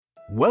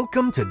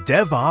Welcome to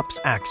DevOps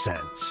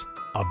Accents,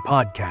 a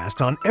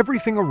podcast on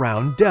everything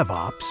around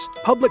DevOps,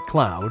 public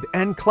cloud,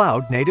 and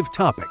cloud-native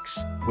topics,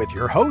 with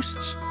your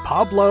hosts,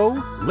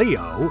 Pablo,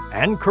 Leo,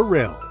 and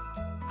Kirill.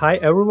 Hi,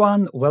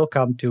 everyone.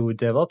 Welcome to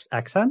DevOps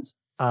Accents,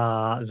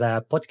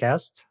 the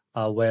podcast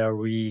where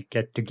we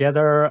get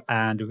together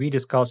and we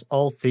discuss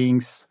all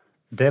things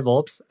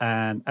DevOps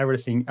and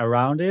everything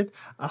around it.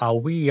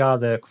 We are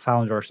the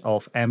founders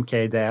of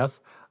MKDev.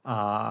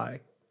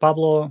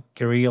 Pablo,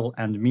 Kirill,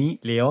 and me,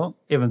 Leo.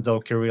 Even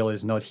though Kirill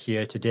is not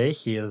here today,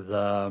 he is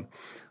on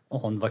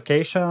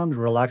vacation,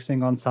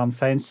 relaxing on some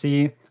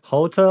fancy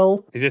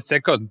hotel. It's the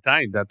second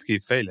time that he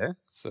failed, eh?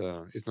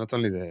 So it's not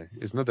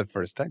the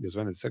first time, it's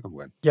the second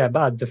one. Yeah,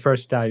 but the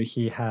first time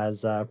he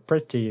has a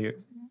pretty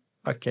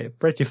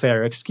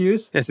fair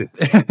excuse. Yes,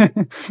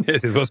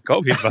 it was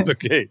COVID, but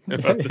okay.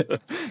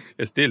 But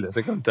still, the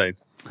second time.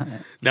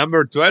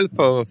 Number 12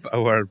 of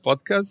our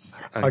podcast,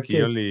 and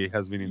he only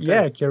has been in 10.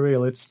 Yeah,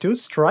 Kirill, it's 2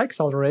 strikes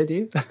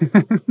already.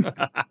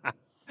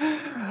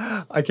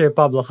 Okay,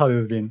 Pablo, how have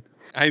you been?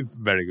 I'm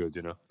very good,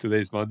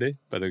 Today is Monday,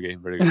 but okay,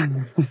 very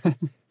good.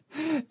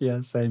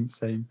 Yeah, same.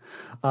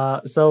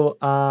 So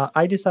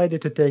I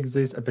decided to take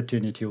this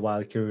opportunity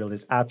while Kirill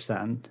is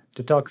absent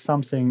to talk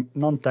something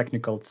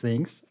non-technical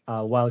things.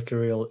 While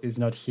Kirill is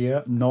not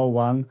here, no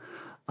one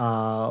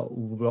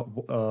will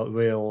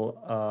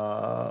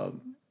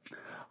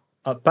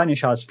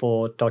punish us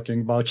for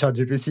talking about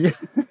ChatGPT.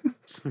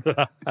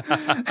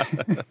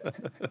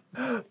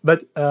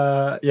 But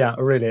yeah,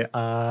 really,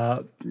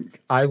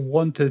 I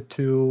wanted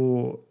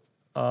to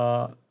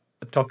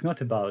talk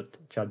not about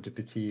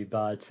ChatGPT,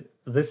 but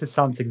this is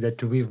something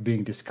that we've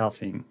been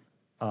discussing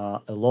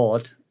a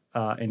lot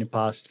in the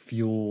past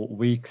few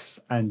weeks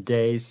and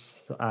days,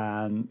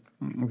 and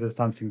this is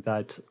something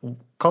that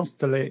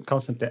constantly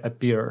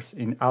appears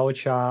in our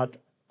chat,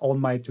 on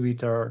my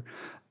Twitter,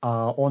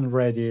 on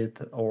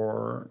Reddit,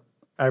 or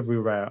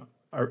everywhere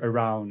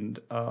around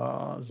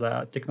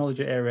the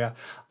technology area.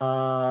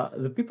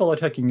 The people are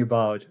talking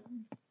about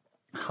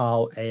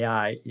how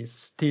AI is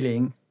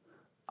stealing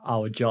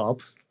our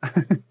jobs.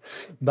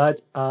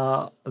 But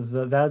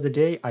the other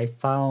day I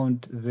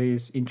found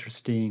this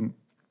interesting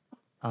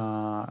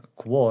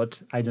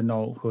quote. I don't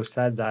know who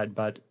said that,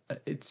 but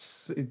it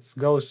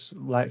goes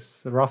like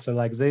roughly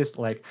like this: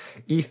 like,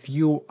 if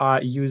you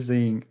are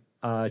using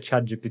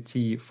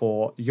ChatGPT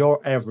for your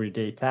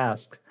everyday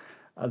task,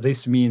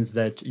 this means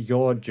that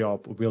your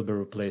job will be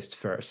replaced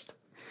first.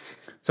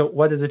 So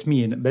what does it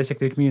mean?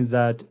 Basically, it means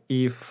that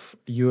if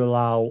you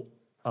allow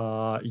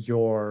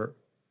your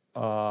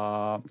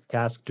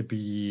task to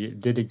be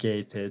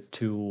dedicated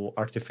to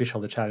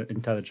artificial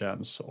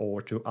intelligence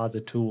or to other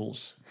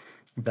tools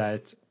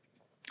that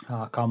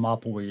came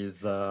up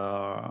with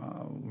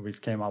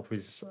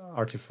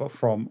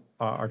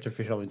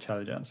artificial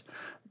intelligence.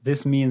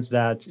 This means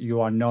that you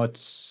are not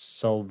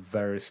so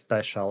very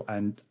special,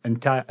 and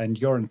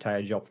your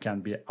entire job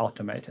can be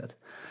automated.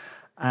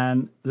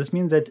 And this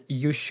means that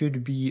you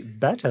should be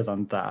better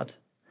than that.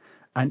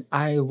 And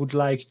I would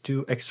like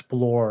to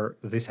explore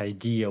this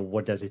idea.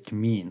 What does it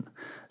mean?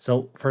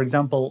 So, for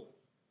example,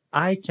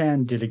 I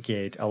can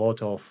delegate a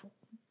lot of,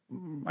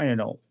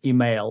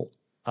 email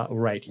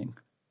writing,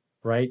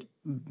 right,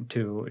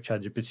 to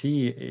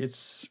ChatGPT.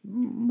 It's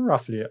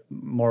roughly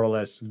more or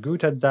less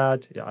good at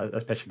that,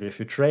 especially if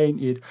you train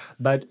it.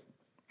 But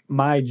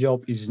my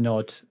job is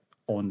not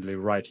only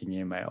writing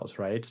emails,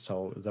 right?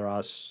 So there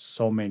are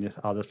so many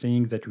other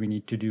things that we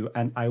need to do.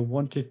 And I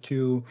wanted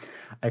to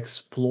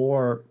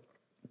explore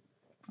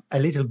a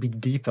little bit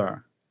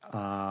deeper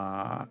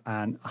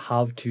and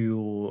how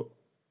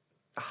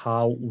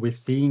we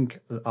think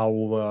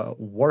our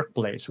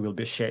workplace will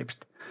be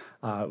shaped,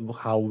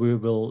 how we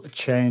will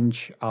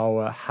change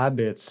our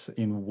habits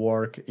in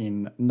work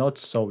in not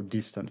so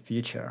distant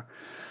future,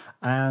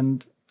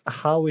 and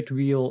how it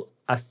will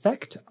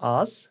affect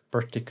us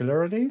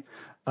particularly.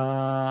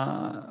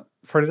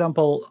 For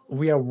example,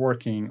 we are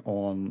working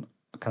on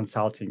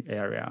consulting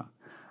area,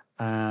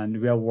 and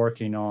we are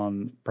working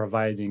on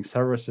providing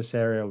services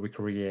area. We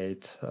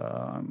create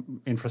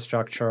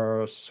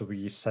infrastructures,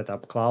 we set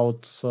up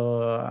clouds,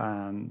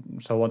 and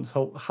so on.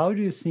 So how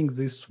do you think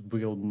this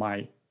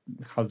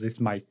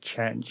might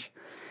change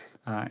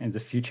in the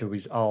future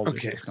with all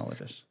these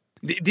technologies?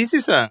 This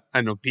is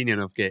an opinion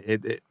of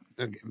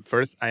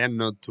first, I am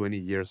not 20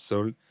 years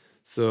old,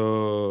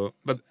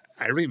 but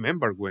I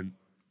remember when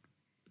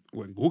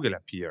Google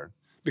appeared,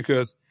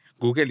 because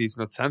Google is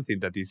not something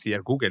that is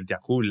here. Google,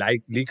 Yahoo,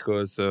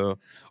 Lycos,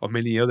 or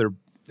many other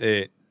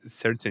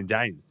search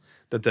engines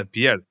that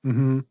appeared.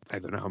 Mm-hmm. I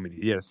don't know how many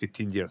years,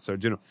 15 years. So,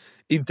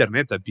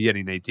 Internet appeared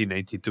in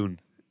 1992.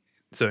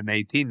 So in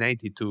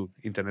 1992,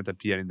 Internet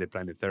appeared in the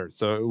planet Earth.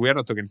 So we are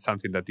not talking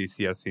something that is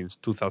here since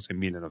 2,000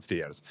 million of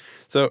years.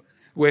 So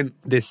when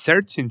the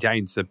search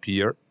engines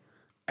appear,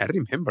 I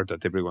remember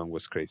that everyone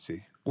was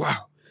crazy.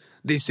 Wow,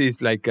 this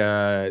is like you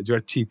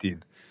are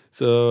cheating.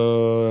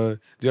 So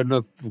you're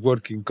not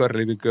working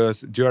correctly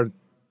because you're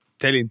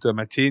telling to a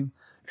machine,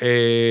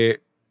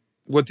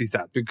 what is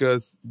that?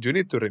 Because you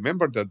need to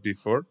remember that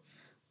before,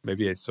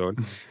 maybe I saw.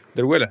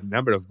 There were a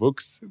number of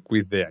books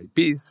with the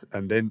IPs,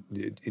 and then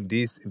in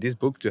this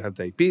book you have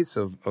the IPs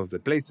of the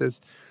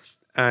places,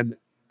 and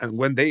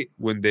when the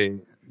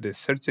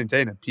search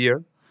engine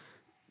appeared,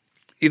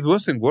 it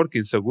wasn't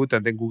working so good,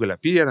 and then Google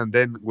appeared, and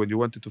then when you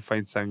wanted to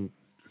find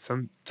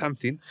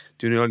something,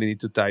 you only need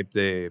to type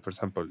for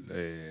example,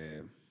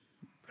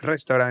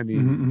 restaurant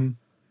in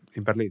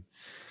Berlin,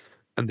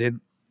 and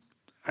then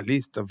a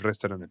list of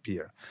restaurants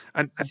appear.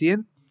 And at the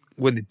end,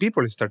 when the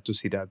people start to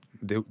see that,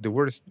 the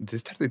word they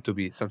started to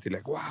be something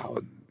like, "Wow,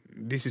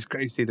 this is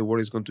crazy. The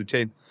world is going to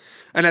change."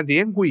 And at the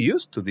end, we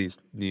used to these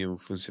new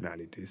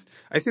functionalities.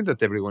 I think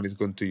that everyone is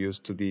going to use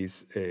to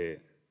these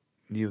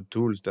new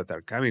tools that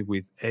are coming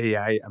with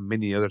AI and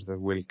many others that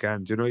will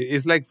come.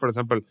 It's like, for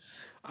example,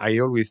 I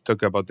always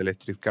talk about the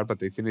electric car,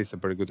 but I think it's a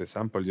very good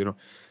example.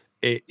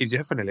 If you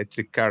have an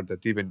electric car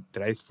that even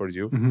drives for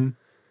you,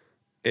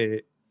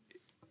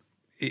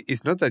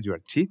 it's not that you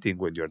are cheating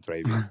when you are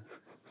driving.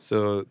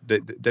 So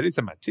there is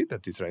a machine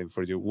that is driving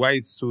for you.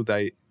 Why should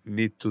I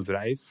need to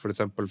drive, for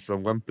example,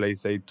 from one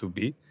place A to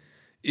B,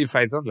 if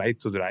I don't like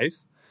to drive?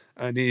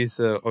 And it's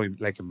or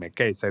like in my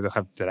case, I don't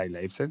have the right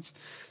license.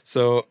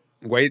 So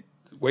why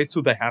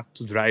should I have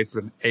to drive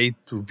from A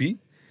to B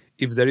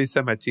if there is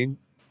a machine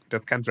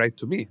that can drive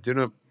to me?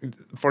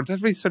 For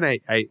that reason,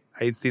 I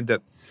think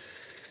that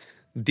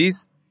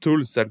these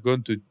tools are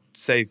going to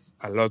save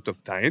a lot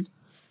of time.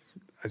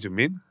 As you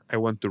mean, I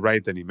want to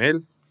write an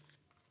email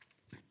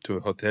to a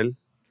hotel.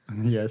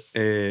 Yes.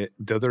 The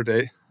other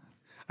day,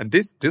 and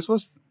this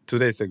was 2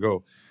 days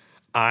ago.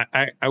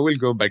 I will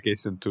go on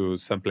vacation to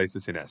some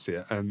places in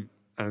Asia,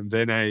 and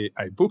then I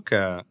book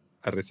a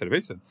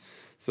reservation.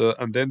 So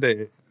and then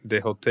the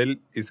hotel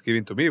is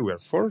giving to me. We are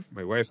 4,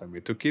 my wife and my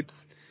 2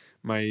 kids.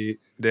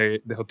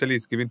 The hotel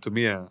is giving to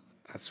me a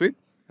suite,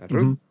 a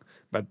room,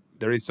 but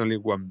there is only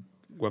one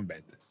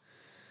bed,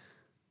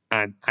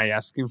 and I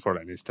ask him for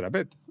an extra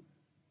bed.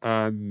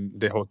 And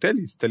the hotel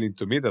is telling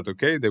to me that,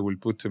 okay, they will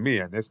put to me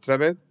an extra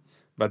bed,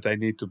 but I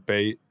need to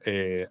pay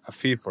a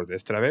fee for the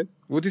extra bed,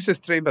 which is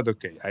strange, but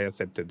okay, I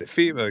accepted the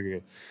fee.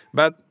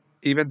 But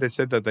even they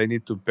said that I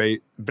need to pay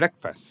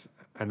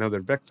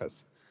another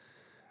breakfast.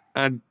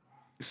 And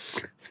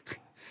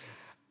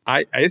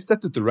I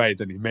started to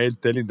write an email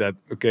telling that,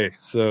 okay,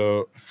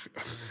 so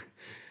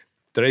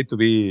try to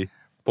be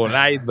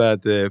polite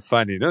but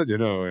funny, no?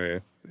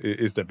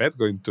 Is the bed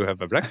going to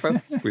have a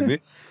breakfast with me?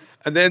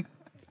 And then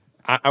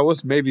I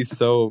was maybe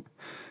so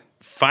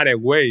far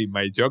away in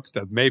my jokes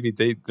that maybe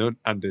they don't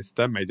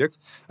understand my jokes.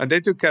 And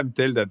then you can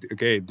tell that,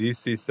 okay,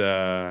 this is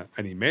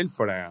an email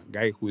for a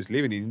guy who is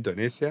living in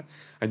Indonesia,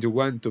 and you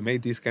want to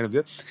make this kind of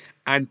joke.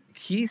 And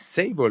he's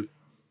able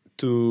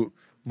to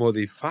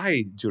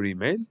modify your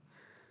email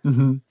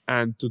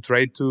and to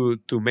try to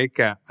make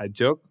a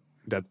joke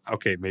that,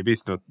 okay, maybe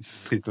it's not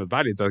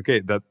valid,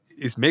 okay, that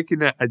is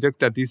making a joke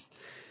that is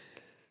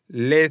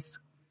less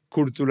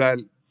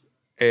cultural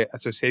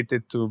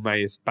associated to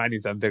my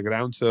Spanish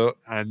underground,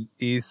 and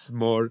is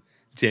more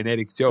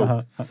generic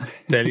joke,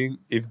 telling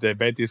if the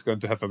bed is going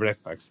to have a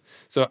breakfast.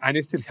 So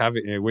I'm still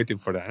waiting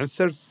for the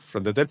answer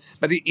from the hotel.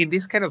 But in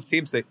these kind of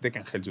themes, they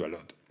can help you a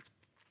lot.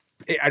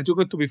 Are you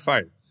going to be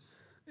fired?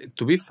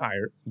 To be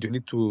fired, you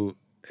need to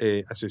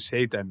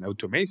associate an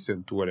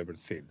automation to whatever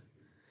thing.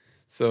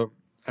 So,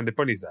 and the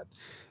point is that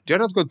you're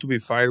not going to be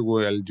fired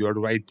while you're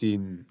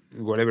writing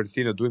whatever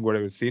thing or doing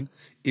whatever thing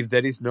if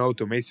there is no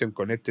automation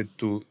connected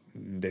to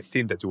the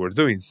thing that you were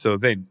doing. So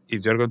then,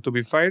 if you're going to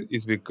be fired,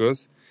 it's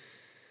because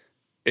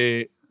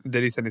there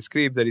is a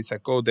script, there is a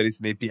code, there is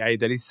an API,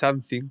 there is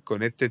something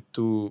connected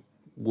to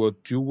what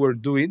you were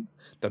doing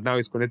that now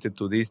is connected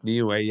to this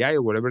new AI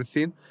or whatever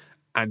thing,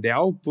 and the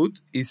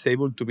output is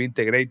able to be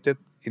integrated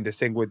in the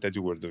same way that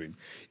you were doing.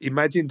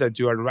 Imagine that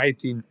you are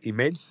writing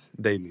emails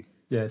daily.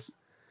 Yes.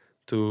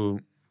 To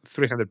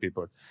 300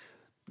 people.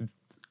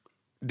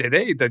 The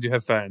day that you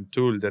have a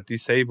tool that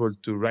is able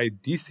to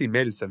write these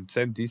emails and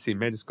send these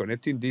emails,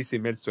 connecting these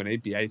emails to an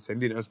API,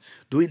 sending us,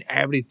 doing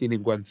everything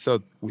in one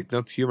shot with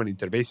not human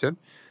intervention,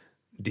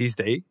 this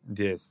day,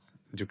 yes,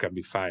 you can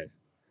be fired.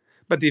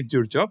 But if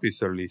your job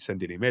is only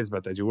sending emails,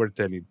 but as you were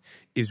telling,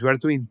 if you are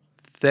doing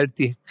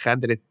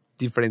 100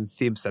 different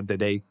themes at the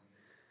day,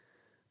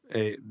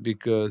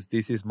 because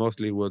this is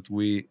mostly what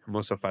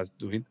most of us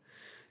doing,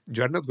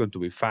 you are not going to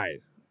be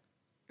fired.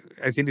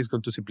 I think it's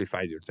going to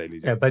simplify your daily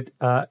job. Yeah,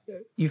 but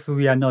if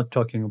we are not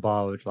talking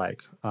about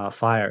like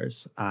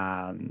fires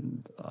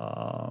and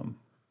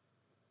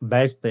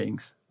bad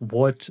things,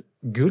 what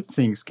good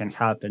things can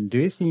happen? Do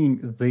you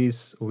think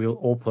this will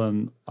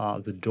open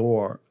the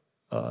door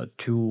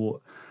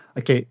to?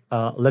 Okay,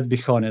 let's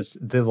be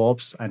honest.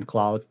 DevOps and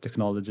cloud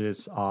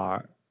technologies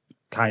are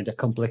kind of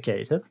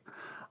complicated,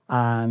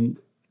 and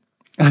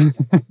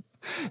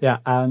yeah,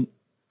 and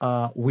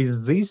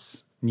with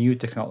these new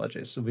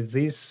technologies, with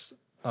these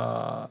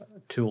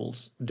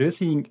tools, do you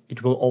think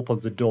it will open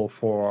the door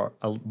for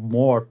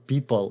more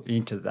people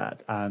into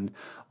that, and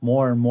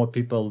more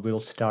people will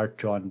start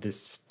to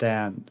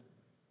understand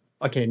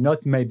okay,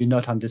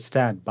 not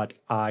understand, but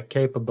are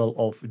capable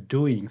of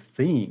doing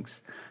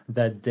things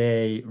that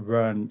they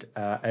weren't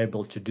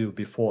able to do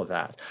before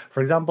that.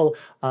 For example,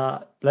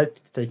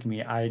 let's take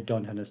me. I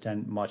don't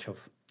understand much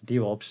of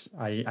DevOps.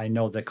 I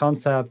know the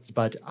concepts,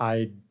 but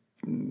I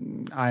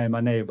am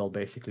unable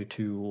basically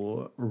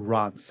to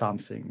run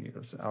something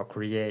or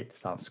create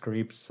some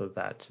scripts so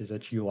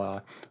that you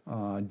are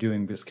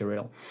doing with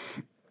Kirill.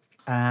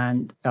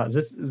 And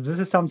this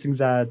is something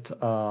that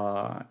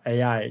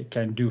AI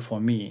can do for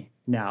me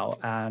now,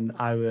 and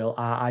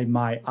I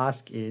might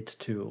ask it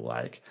to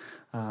like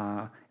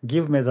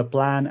give me the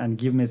plan and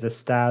give me the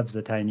steps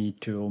that I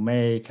need to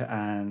make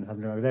and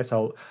something like that.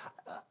 So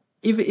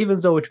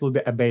even though it will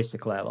be a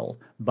basic level,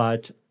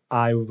 but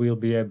I will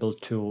be able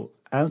to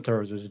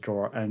enter this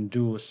door and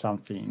do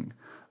something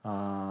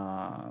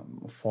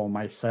for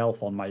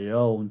myself on my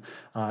own.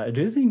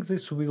 Do you think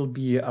this will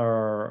be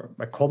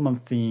a common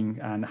thing,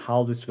 and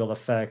how this will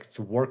affect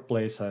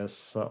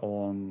workplaces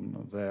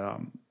on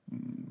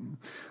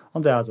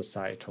the other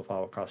side of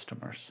our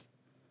customers?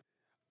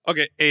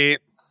 Okay,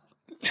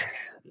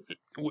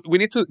 we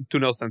need to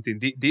know something.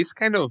 This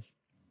kind of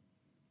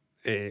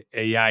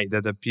AI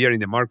that appear in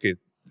the market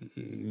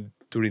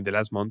during the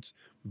last months,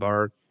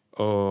 BART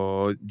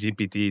or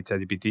GPT,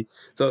 ChatGPT.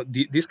 So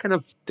these kind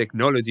of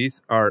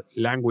technologies are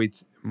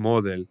language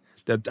model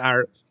that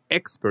are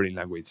expert in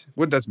language.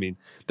 What does mean?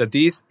 That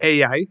this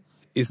AI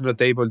is not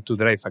able to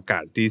drive a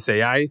car. This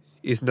AI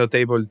is not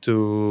able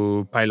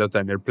to pilot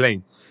an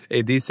airplane.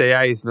 This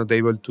AI is not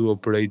able to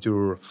operate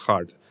your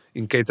heart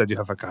in case that you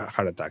have a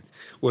heart attack.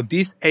 What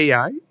this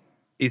AI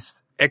is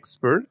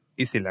expert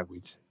is in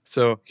language.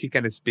 So he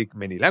can speak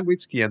many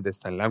languages. He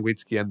understands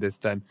language. He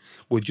understands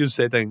what you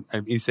said and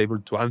is able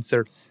to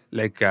answer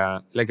like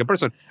a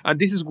person. And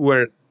this is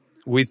where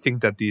we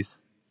think that is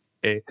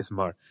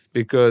smart,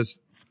 because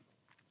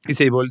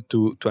he's able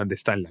to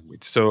understand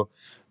language. So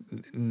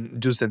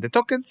you send the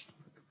tokens,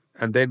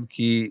 and then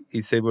he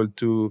is able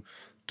to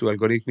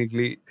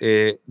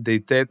algorithmically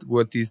detect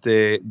what is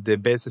the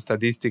best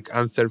statistic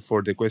answer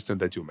for the question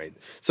that you made.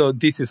 So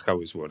this is how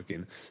it's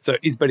working. So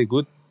it's very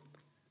good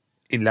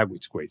in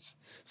language ways.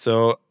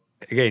 So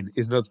again,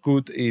 it's not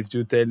good if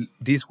you tell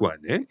this one.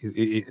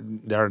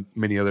 There are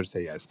many other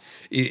AIs.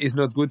 It's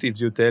not good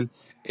if you tell,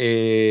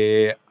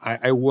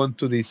 I want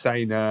to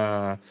design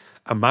a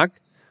Mac,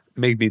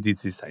 make me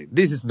this design.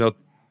 This is not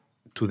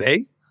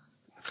today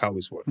how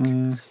it's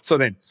working. So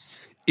then,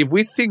 if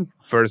we think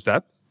first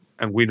that,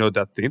 and we know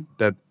that thing,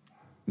 that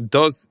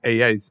those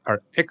AIs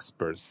are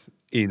experts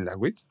in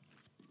language,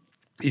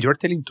 if you're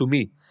telling to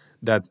me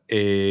that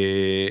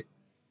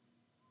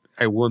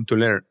I want to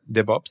learn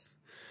DevOps,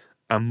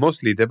 and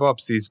mostly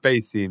DevOps is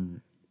based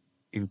in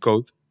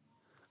code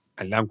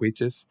and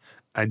languages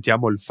and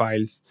YAML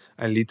files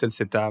and little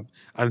setup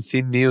and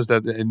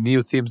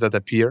new themes that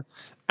appear.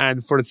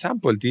 And for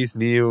example, this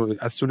new,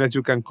 as soon as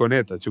you can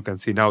connect, as you can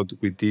see now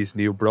with this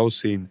new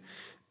browsing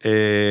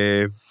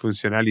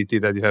functionality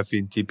that you have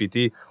in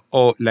GPT,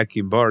 or like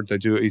in BART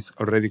that is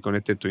already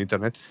connected to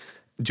internet,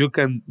 you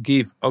can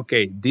give,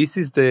 okay, this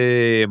is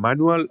the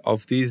manual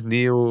of this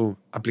new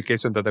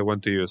application that I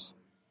want to use.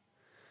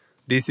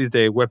 This is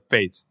the web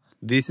page.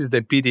 This is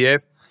the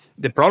PDF.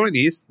 The problem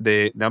is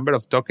the number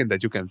of tokens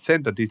that you can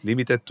send, that is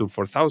limited to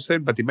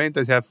 4,000, but imagine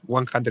that you have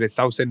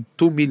 100,000,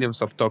 2 million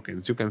of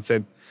tokens. You can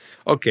send,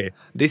 okay,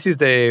 this is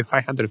the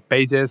 500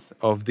 pages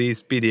of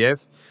this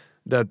PDF,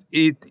 that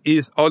it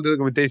is all the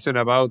documentation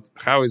about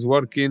how it's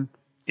working.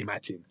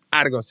 Imagine,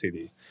 Argo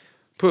CD.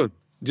 Boom,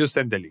 you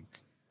send the link.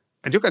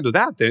 And you can do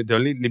that. The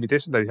only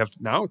limitation that you have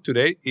now,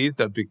 today, is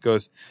that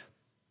because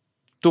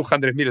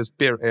 200 million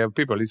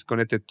people is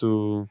connected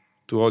to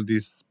all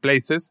these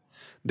places,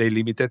 they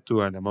limited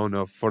to an amount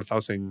of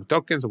 4,000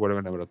 tokens or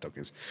whatever number of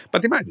tokens.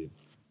 But imagine,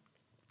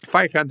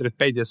 500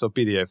 pages of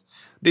PDF.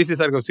 This is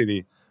Argo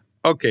CD.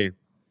 Okay,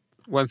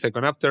 1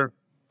 second after,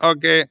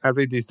 okay, I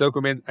read this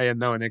document. I am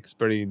now an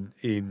expert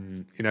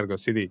in Argo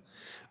CD.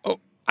 Oh,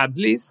 at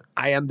least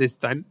I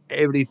understand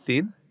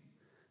everything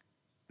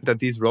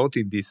that is wrote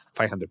in these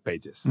 500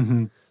 pages.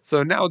 Mm-hmm.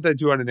 So now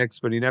that you are an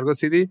expert in Argo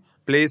CD,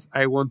 please,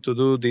 I want to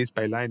do this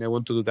by line, I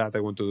want to do that,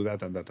 I want to do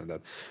that, and that, and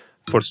that.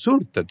 For sure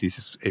that this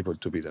is able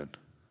to be done.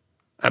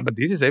 But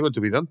this is able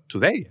to be done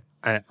today,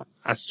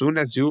 as soon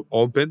as you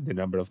open the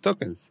number of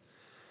tokens.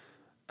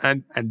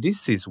 And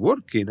this is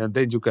working. And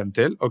then you can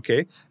tell,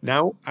 okay,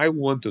 now I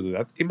want to do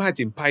that.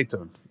 Imagine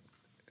Python.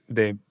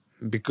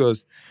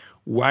 Because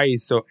why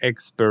is so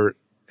expert,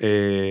 for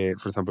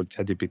example,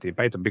 ChatGPT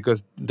Python?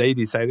 Because they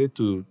decided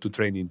to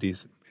train in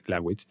this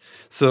language.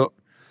 So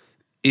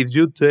if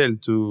you tell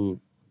to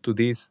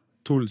these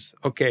tools,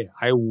 okay,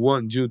 I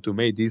want you to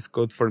make this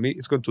code for me,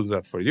 it's going to do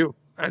that for you,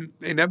 and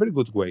in a very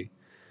good way.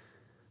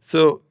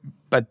 So,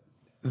 but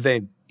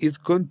then it's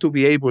going to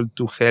be able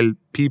to help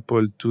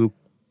people to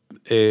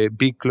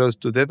be close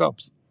to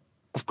DevOps,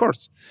 of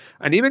course,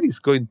 and even it's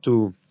going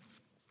to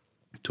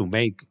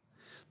make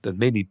that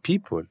many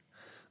people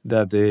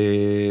that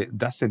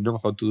doesn't know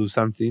how to do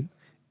something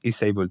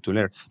is able to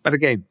learn. But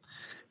again,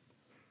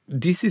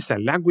 this is a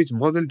language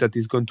model that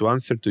is going to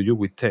answer to you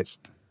with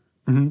text.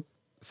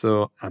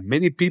 So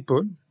many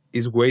people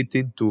is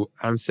waiting to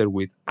answer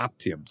with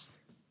Aptiums.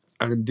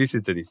 And this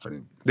is the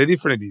difference. The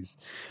difference is,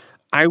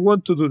 I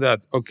want to do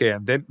that. Okay,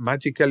 and then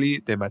magically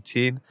the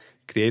machine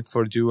create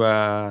for you,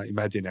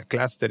 imagine a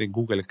cluster in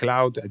Google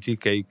Cloud, a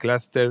GK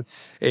cluster,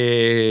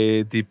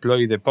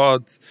 deploy the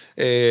pods,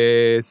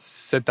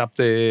 set up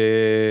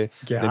the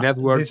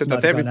network, this is set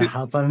up not gonna everything.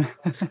 happen.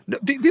 No,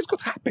 this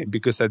could happen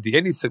because at the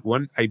end it's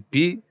one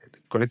IP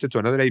connected to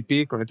another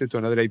IP, connected to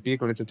another IP,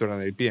 connected to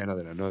another IP,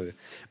 another.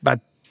 But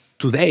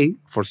today,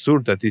 for sure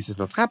that this is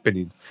not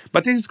happening.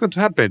 But this is going to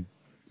happen.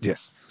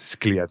 Yes, it's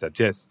clear that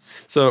yes.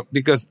 So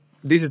because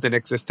this is the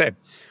next step.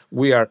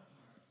 We are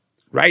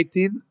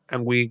writing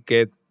and we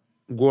get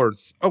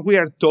words. Or we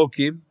are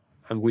talking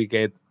and we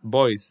get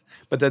voice.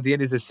 But at the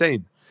end it's the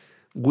same.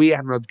 We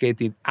are not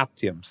getting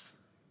Aptiums.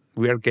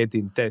 We are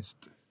getting text.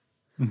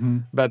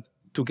 But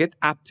to get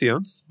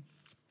Aptiums,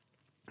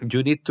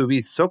 you need to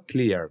be so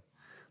clear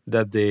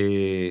that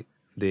the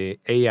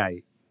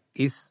AI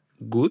is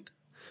good.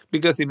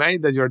 Because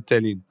imagine that you're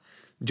telling,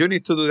 you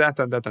need to do that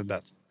and that and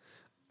that.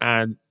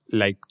 And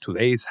like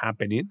today is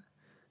happening,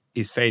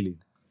 is failing.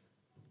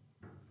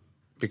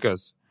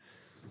 Because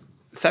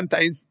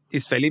sometimes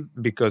it's failing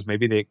because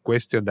maybe the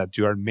question that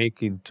you are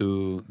making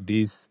to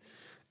this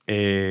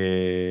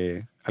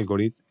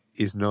algorithm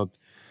is not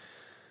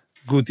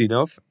good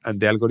enough, and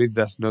the algorithm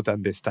does not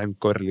understand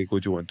correctly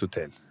what you want to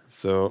tell.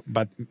 So,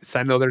 but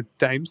some other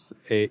times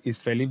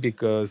it's failing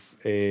because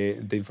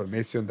the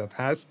information that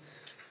has,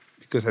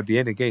 because at the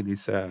end again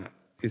it's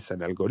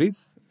an algorithm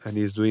and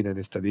it's doing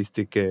a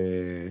statistic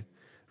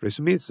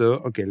resume. So,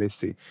 okay, let's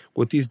see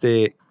what is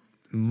the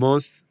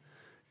most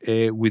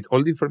with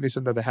all the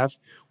information that I have,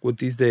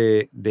 what is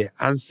the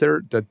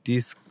answer that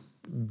is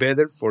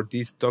better for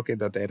this token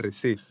that I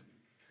receive.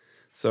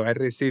 So I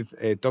receive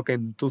a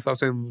token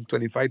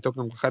 2025,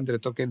 token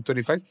 100, token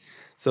 25.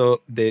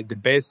 So the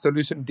best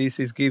solution, this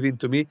is giving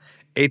to me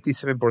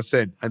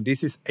 87%, and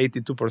this is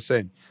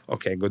 82%.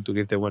 Okay, I'm going to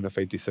give the one of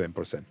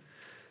 87%.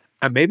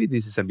 And maybe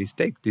this is a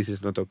mistake. This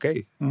is not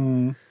okay.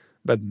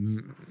 But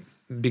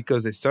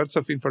because the source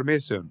of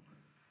information,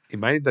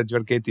 imagine that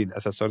you're getting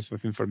as a source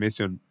of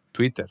information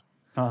Twitter,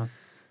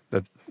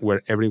 that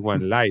where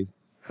everyone lies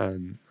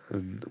and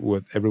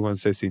what everyone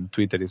says in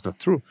Twitter is not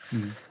true.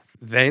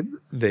 Then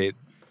the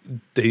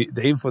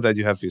info that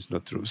you have is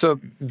not true.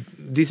 So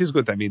this is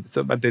good. I mean,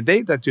 so but the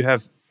day that you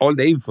have all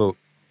the info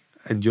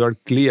and you are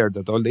clear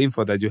that all the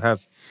info that you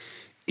have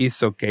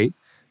is okay,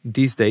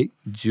 this day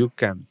you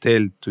can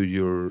tell to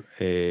your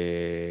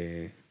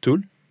tool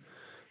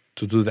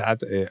to do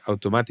that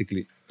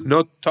automatically.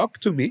 Not talk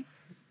to me.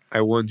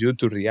 I want you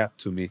to react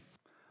to me.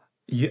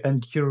 You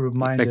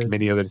reminded, like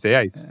many other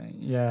AIs.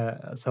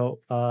 So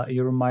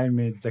you remind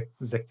me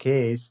the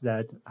case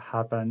that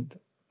happened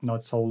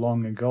not so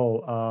long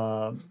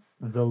ago.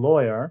 The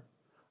lawyer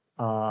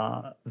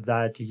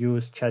that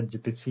used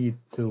ChatGPT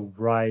to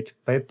write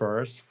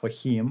papers for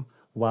him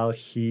while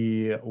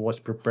he was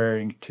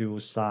preparing to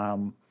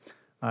some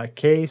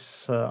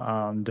case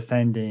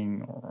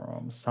defending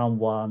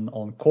someone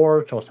on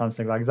court or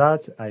something like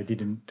that. I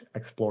didn't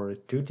explore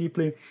it too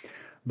deeply.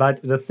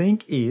 But the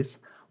thing is,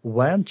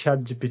 when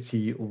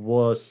ChatGPT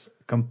was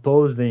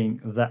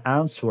composing the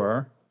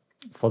answer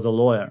for the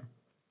lawyer,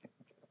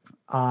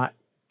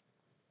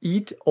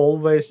 it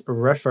always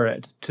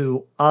referred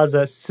to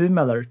other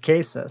similar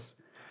cases.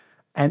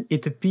 And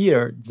it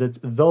appeared that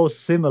those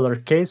similar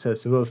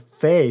cases were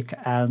fake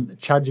and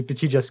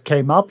ChatGPT just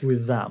came up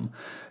with them.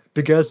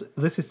 Because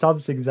this is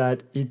something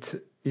that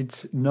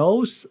it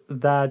knows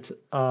that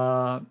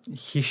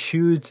he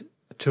should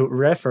to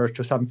refer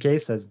to some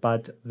cases,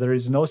 but there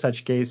is no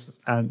such case,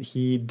 and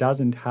he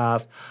doesn't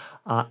have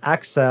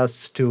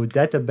access to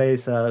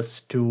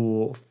databases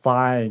to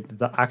find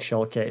the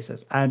actual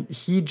cases. And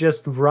he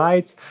just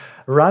writes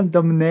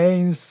random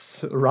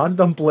names,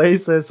 random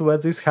places where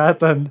this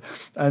happened,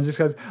 and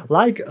just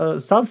like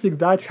something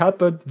that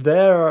happened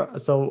there.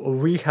 So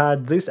we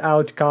had this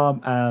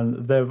outcome,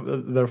 and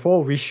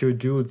therefore we should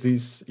do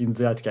this in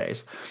that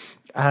case.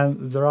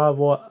 And there are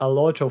a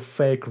lot of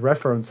fake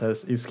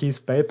references in his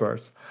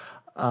papers.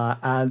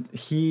 And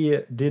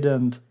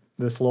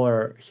this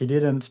lawyer, he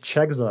didn't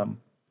check them.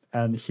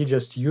 And he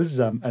just used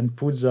them and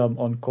put them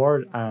on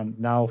court. And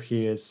now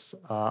he is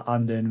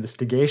under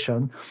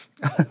investigation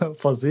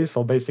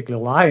for basically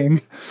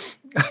lying.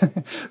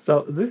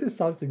 So this is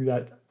something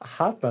that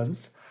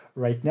happens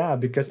right now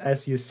because,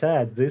 as you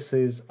said, this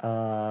is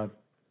a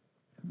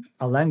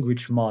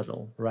language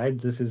model, right?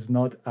 This is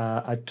not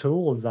a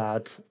tool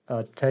that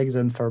takes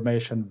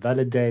information,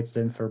 validates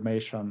the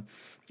information,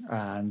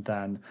 and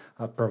then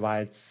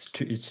provides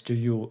it to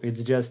you.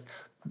 It just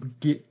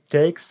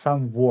takes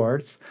some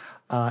words.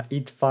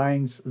 It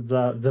finds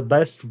the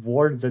best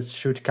word that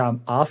should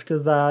come after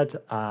that,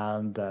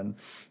 and then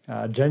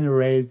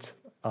generates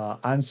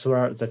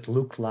answer that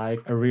look like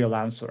a real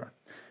answer.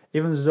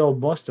 Even though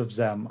most of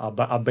them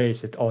are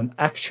based on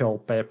actual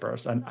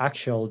papers and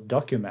actual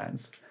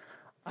documents,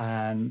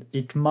 And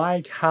it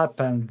might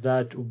happen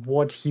that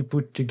what he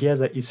put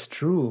together is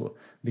true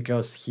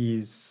because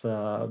he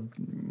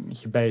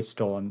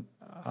based on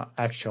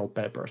actual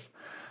papers.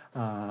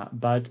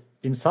 But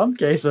in some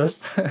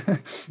cases,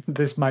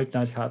 this might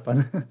not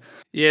happen.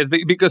 Yes,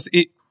 because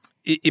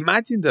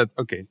imagine that.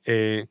 Okay,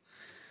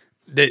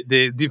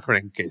 the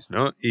different case,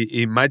 no?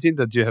 Imagine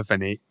that you have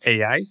an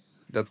AI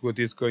that what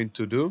is going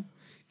to do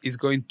is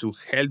going to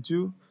help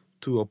you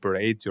to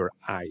operate your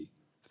eye.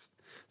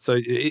 So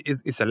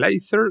it's a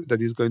laser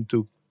that is going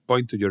to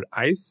point to your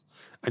eyes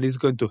and it's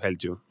going to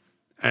help you.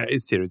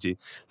 It's surgery.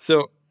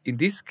 So in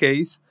this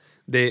case,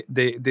 the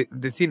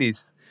thing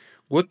is,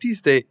 what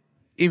is the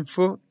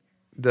info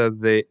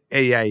that the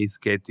AI is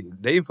getting?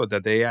 The info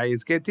that the AI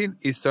is getting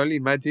is only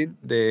imagine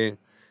the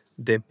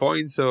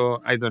points.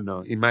 So I don't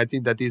know.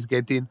 Imagine that is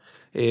getting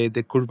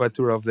the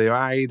curvature of the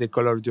eye, the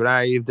color of your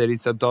eye. If there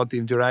is a dot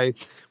in your eye,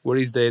 where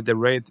is the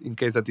red in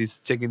case that is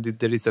checking that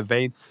there is a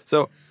vein.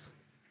 So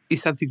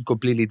it's something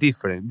completely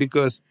different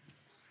because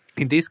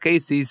in this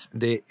case is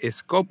the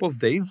scope of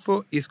the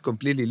info is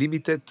completely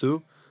limited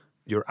to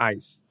your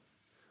eyes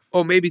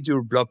or maybe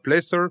your blood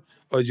pressure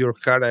or your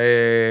heart,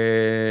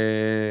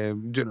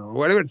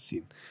 whatever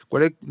thing,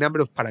 whatever number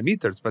of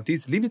parameters, but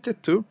it's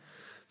limited to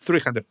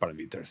 300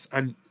 parameters.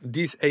 And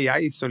this AI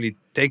is only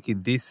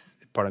taking these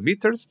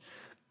parameters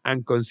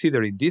and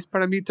considering these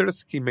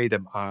parameters, he made a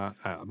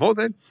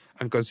model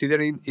and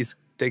considering is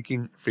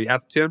taking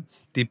reaction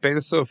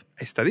depends of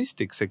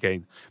statistics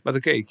again. But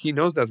okay, he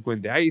knows that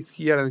when the eye is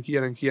here and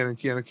here and here and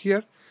here and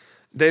here,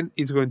 then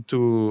it's going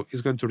to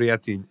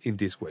react in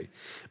this way.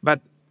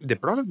 But the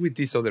problem with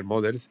these other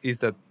models is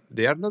that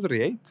they are not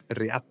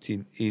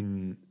reacting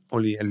in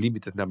only a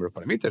limited number of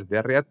parameters. They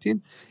are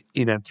reacting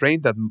in a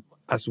train that,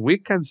 as we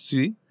can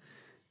see,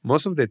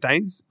 most of the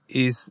times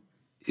is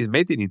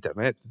made in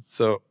internet.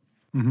 So,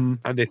 and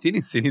the thing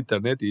is in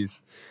internet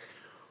is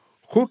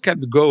who can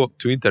go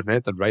to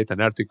internet and write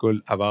an article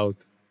about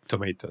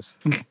tomatoes?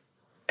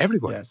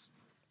 Everyone. Yes.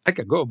 I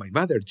can go. My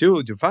mother,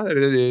 you, your father,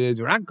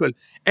 your uncle,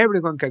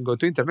 everyone can go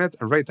to internet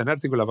and write an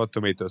article about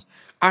tomatoes.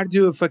 Are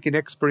you a fucking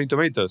expert in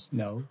tomatoes?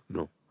 No.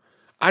 No.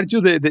 Are you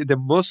the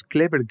most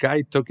clever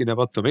guy talking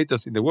about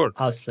tomatoes in the world?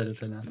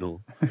 Absolutely not.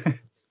 No.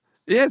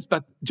 Yes,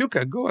 but you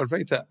can go and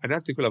write an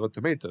article about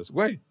tomatoes.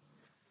 Why?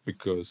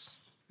 Because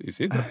it's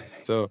internet.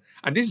 So,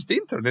 and this is the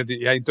internet.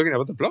 I'm talking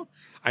about the blog.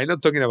 I'm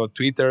not talking about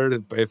Twitter,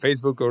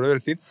 Facebook, or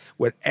everything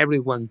where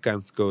everyone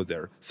can go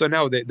there. So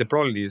now the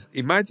problem is,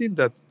 imagine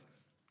that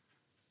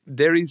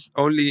there is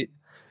only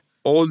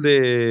all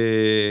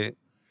the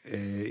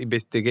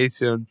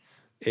investigation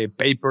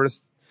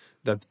papers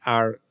that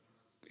are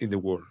in the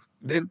world.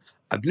 Then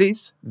at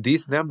least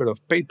this number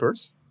of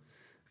papers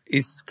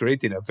is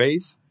creating a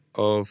base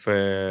of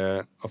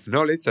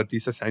knowledge that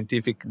is a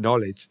scientific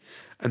knowledge,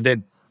 and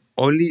then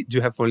only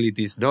you have only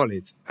this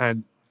knowledge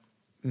and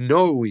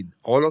knowing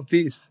all of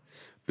this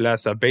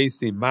plus a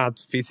base in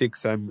math,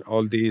 physics, and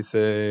all these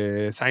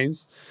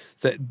science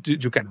that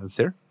you can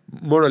answer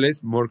more or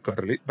less more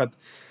correctly. But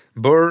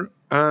Borg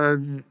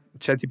and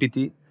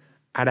ChatGPT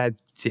are a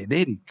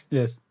generic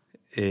Yes.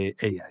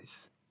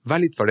 AIs,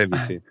 valid for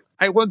everything.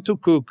 I want to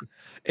cook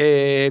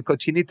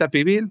cochinita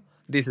pibil.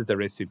 This is the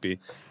recipe.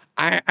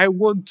 I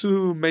want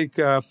to make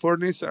a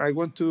furnace. I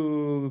want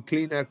to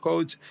clean a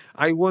couch.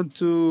 I want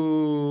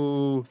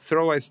to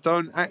throw a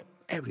stone.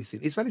 Everything.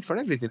 It's valid for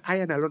everything. I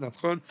am alone at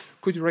home.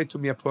 Could you write to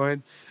me a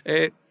poem?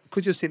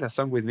 Could you sing a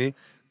song with me?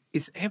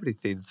 It's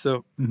everything.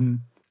 So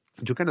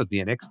you cannot be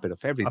an expert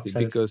of everything.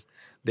 Absolutely. Because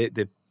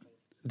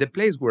the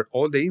place where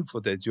all the info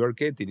that you are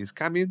getting is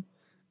coming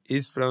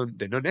is from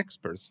the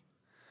non-experts.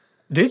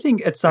 Do you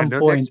think at some And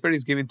point? non-expert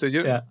is given to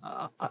you. Yeah,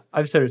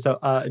 I'm sorry. So,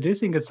 do you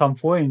think at some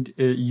point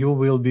you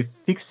will be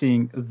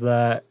fixing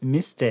the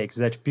mistakes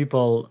that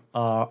people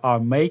are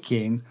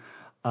making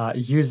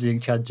using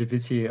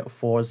ChatGPT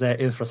for their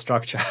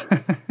infrastructure?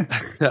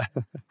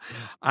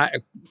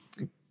 I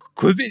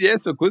could be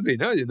yes or could be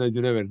no. You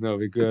never know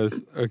because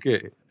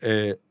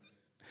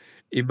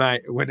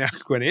when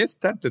I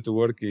started to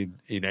work in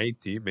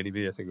IT many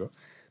years ago,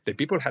 the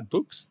people had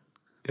books,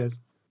 Yes.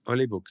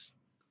 only books,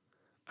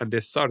 and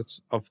the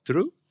source of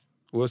truth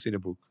was in a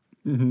book.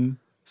 Mm-hmm.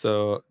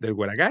 So there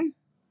was a guy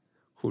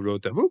who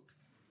wrote a book.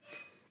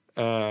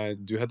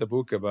 You had a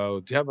book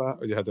about Java,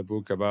 or you had a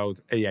book about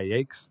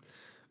AIX,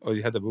 or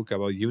you had a book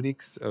about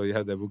Unix, or you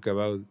had a book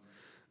about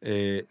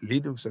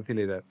Linux, something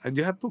like that. And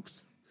you had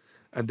books.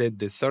 And then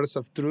the source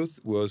of truth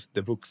was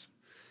the books.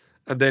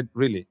 And then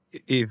really,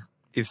 if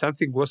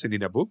something wasn't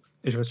in a book,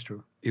 It was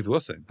true. it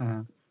wasn't.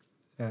 Yeah.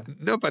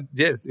 No, but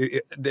yes,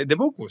 the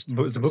book was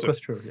true. The book was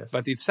true. Yes.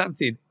 But if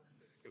something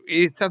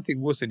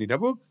wasn't in a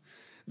book,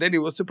 then it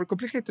was super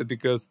complicated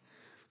because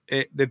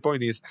the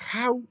point is,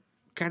 how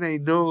can I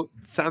know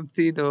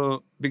something?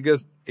 Or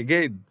because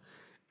again,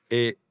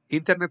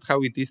 internet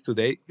how it is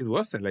today, it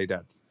wasn't like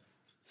that.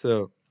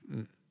 So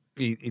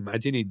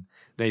imagine in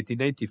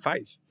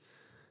 1995,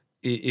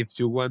 if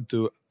you want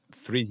to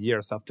 3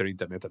 years after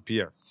internet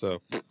appeared.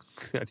 So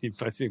and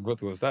imagine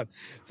what was that.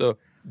 So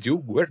you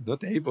were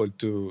not able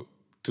to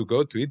to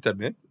go to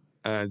internet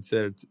and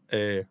search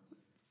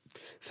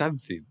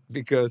something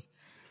because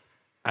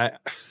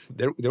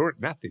there were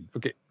nothing.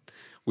 Okay,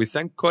 with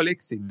some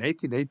colleagues in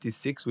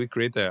 1986, we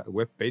created a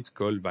web page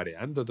called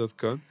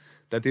Variando.com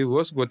that it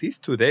was what is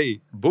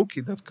today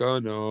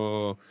Booking.com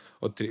or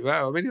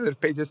many other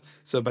pages.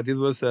 So, but it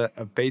was a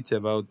page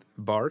about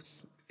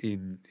bars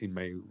in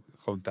my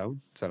hometown,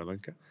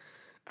 Salamanca,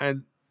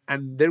 and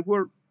there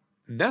were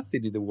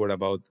nothing in the world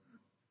about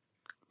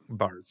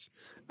bars.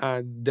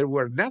 And there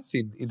were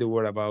nothing in the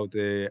world about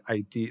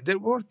IT. There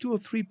were 2 or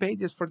 3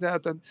 pages for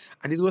that, and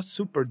it was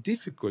super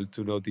difficult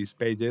to know these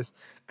pages.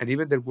 And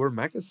even there were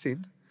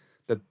magazines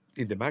that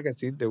in the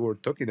magazine they were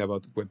talking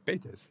about web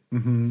pages.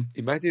 Mm-hmm.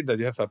 Imagine that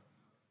you have a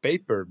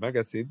paper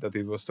magazine that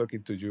it was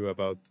talking to you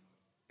about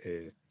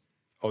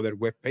other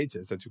web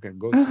pages that you can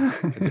go to,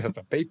 and you have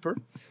a paper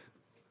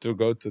to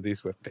go to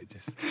these web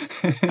pages.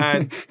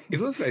 And it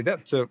was like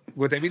that. So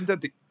what I mean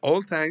that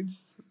all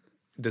times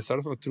the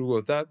sort of truth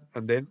was that,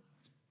 and then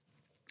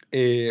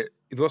it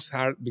was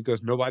hard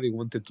because nobody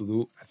wanted to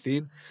do a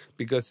thing,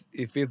 because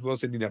if it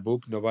wasn't in a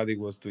book, nobody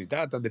was doing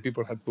that, and the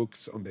people had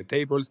books on the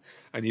tables,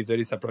 and if there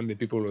is a problem, the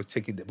people were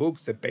checking the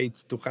books, the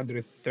page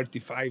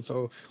 235,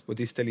 so what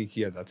is telling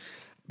here that.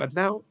 But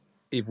now,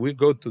 if we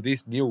go to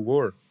this new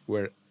world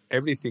where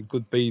everything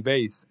could be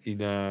based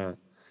in a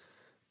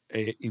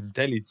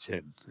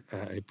intelligent,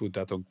 I put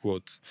that on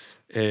quotes,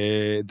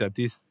 that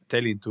is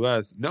telling to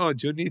us, no,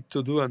 you need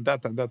to do and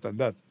that and that and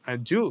that,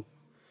 and you,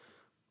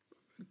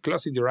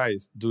 closing your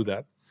eyes, do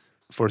that,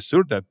 for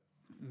sure that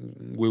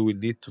we will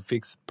need to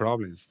fix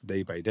problems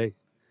day by day.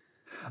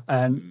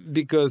 And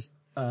because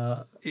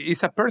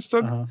it's a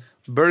person,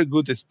 very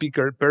good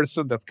speaker,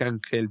 person that can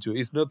help you.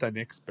 It's not an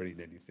expert in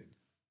anything.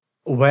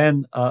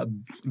 when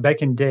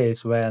back in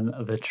days when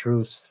the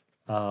truth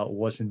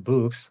was in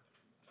books,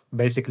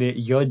 basically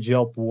your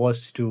job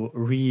was to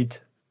read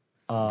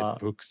The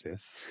books,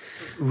 yes.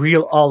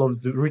 read all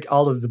of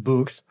the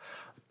books,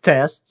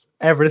 test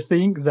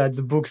everything that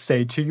the books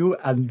say to you,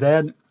 and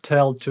then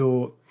tell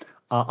to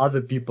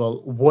other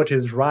people what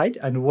is right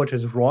and what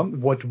is wrong,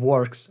 what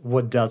works,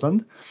 what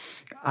doesn't,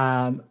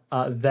 and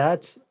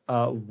that's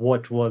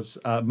what was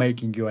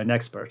making you an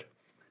expert.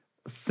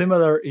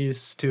 Similar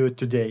is to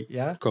today,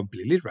 yeah.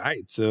 Completely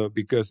right. So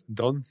because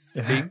don't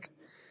think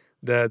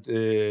that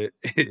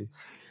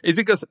it's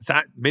because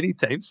many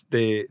times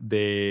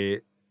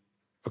the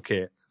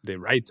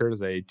writers,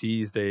 the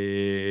ITs,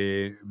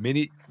 the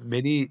many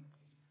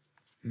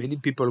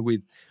people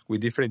with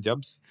different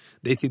jobs,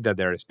 they think that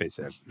they're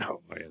special.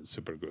 No, I am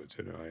super good.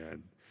 I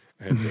am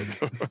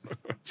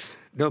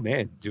no,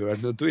 man, you are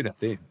not doing a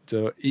thing.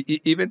 So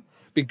even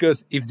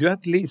because if you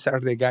at least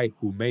are the guy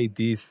who made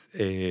this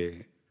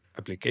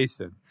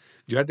application,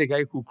 you are the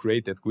guy who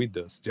created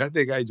Windows, you are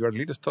the guy, you are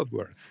Linus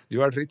Torvalds,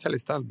 you are Richard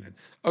Stallman.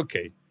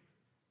 Okay,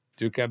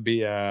 you can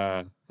be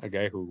a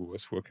guy who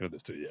was working on the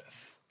studio.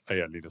 Yes, I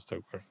am Linus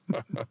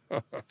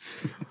Torvalds.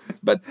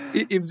 But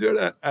if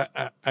you're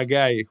a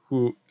guy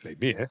who, like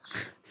me,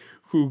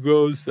 who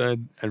goes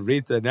and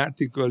reads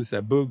articles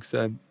and books,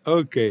 and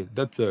okay,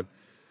 that's all.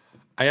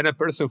 I am a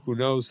person who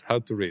knows how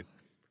to read.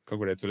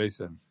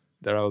 Congratulations.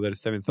 There are other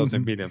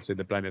 7,000 millions in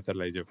the planet that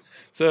like you.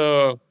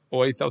 So,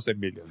 or 8,000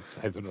 million.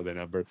 I don't know the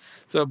number.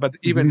 So, but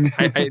even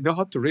I know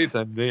how to read,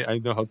 and I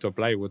know how to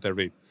apply what I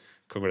read.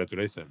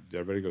 Congratulations.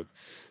 You're very good.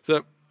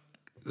 So,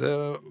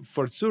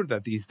 for sure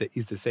that is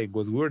the same.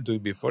 What we were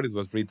doing before, it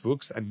was read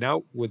books, and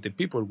now what the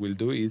people will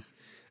do is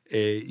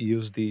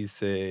use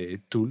these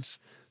tools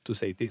to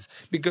say this.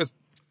 Because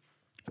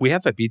we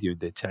have a video in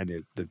the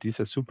channel that is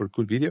a super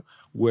cool video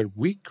where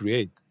we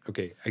create,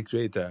 I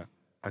create a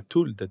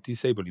tool that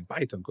is able in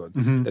Python code,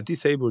 that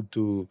is able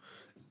to,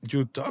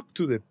 you talk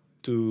to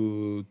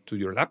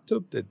your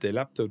laptop, that the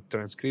laptop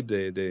transcript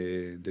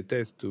the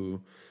test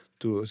to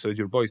so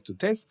your voice to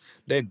test,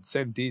 then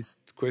send this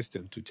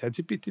question to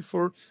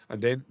ChatGPT-4,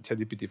 and then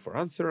ChatGPT-4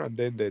 answer, and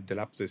then the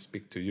laptop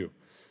speak to you.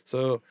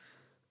 So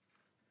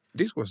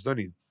this was done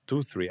in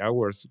 2-3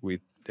 hours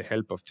with the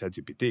help of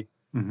ChatGPT.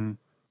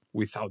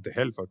 Without the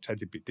help of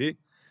ChatGPT,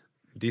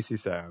 this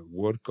is a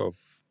work of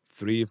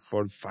 3,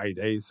 4, 5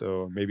 days,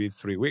 or maybe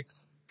 3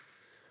 weeks.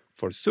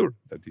 For sure,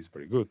 that is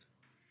very good.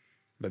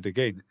 But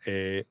again,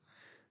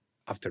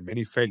 after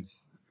many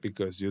fails,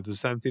 because you do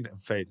something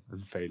and fail,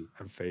 and fail,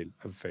 and fail,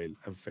 and fail,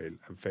 and fail,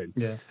 and fail.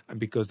 Yeah. And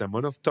because the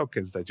amount of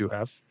tokens that you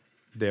have,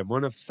 the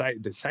amount of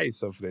the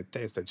size of the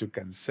test that you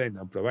can send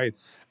and provide,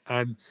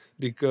 and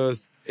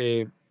because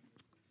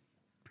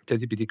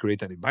ChatGPT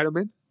create an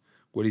environment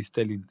where it's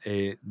telling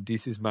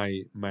this is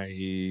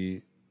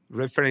my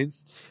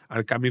reference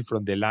are coming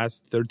from the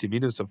last 30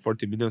 minutes or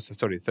 40 minutes,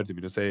 30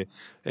 minutes,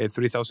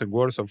 3,000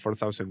 words or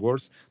 4,000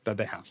 words that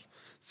I have.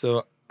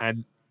 So,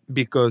 and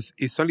because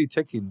it's only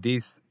checking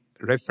this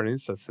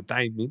reference as a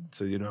timing,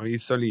 so,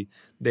 it's only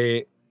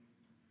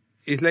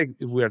it's like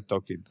if we are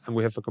talking and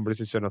we have a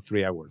conversation of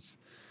 3 hours.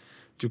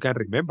 You can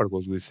remember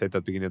what we said at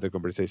the beginning of the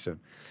conversation.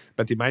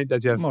 But imagine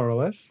that you have... More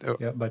or less.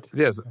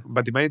 Yes,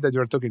 but imagine that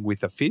you are talking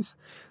with a fish,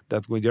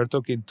 that when you're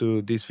talking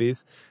to this fish,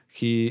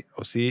 he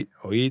or she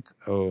or it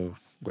or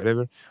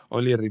whatever,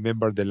 only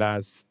remember the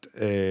last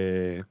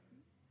 3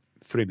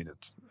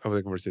 minutes of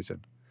the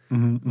conversation.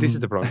 This is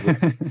the problem.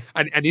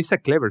 And it's a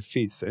clever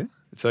fish, eh?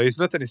 So it's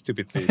not a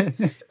stupid fish.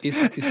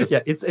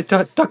 It's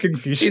a talking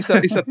fish. It's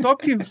a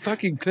talking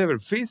fucking clever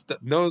fish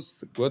that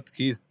knows what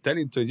he's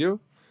telling to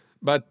you,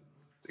 but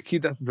he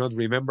does not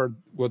remember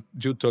what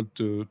you told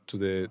to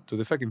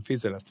the fucking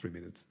fish the last 3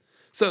 minutes.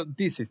 So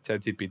this is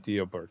ChatGPT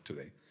over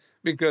today.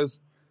 Because,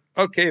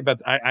 okay,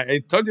 but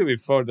I told you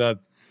before that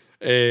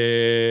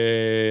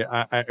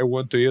I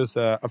want to use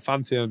a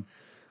function.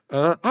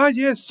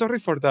 Yes, sorry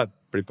for that.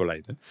 Pretty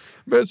polite. Eh?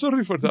 But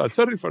sorry for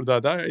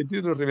that. I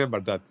didn't remember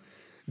that.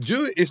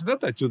 It's not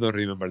that you don't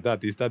remember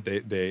that. It's that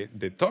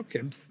the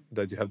tokens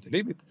that you have the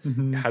limit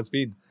has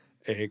been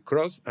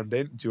crossed, and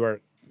then you are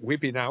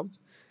whipping out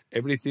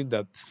everything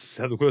that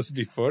was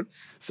before.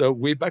 So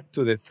we back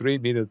to the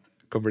 3-minute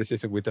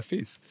conversation with the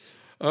fish.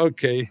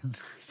 Okay,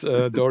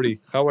 so Dory,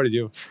 how are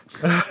you?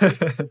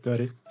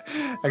 Dory,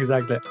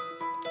 exactly.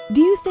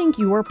 Do you think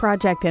your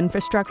project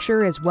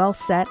infrastructure is well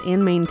set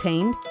and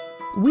maintained?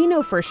 We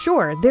know for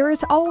sure there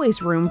is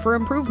always room for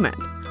improvement.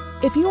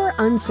 If you are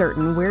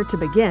uncertain where to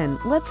begin,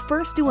 let's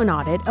first do an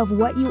audit of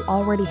what you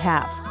already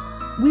have.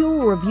 We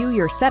will review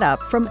your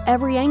setup from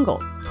every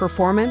angle: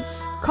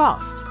 performance,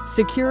 cost,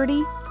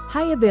 security,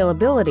 high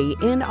availability,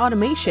 and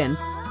automation,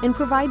 and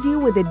provide you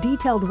with a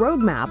detailed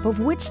roadmap of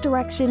which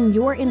direction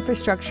your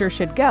infrastructure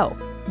should go,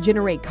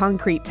 generate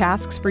concrete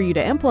tasks for you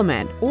to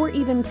implement, or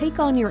even take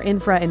on your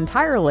infra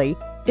entirely,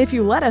 if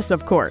you let us,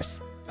 of course.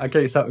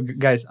 Okay, so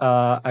guys,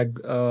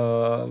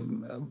 a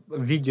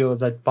video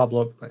that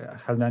Pablo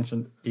has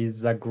mentioned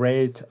is a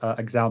great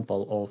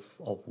example of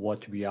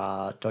what we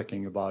are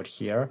talking about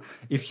here.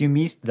 If you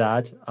missed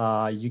that,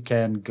 you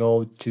can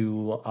go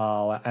to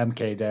our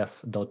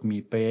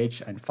mkdev.me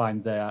page and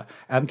find the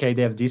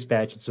MKDev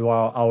Dispatch. It's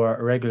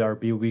our regular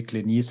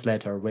bi-weekly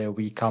newsletter where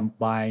we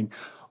combine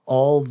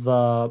all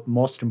the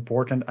most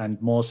important and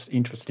most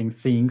interesting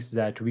things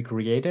that we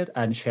created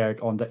and shared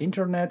on the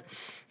internet.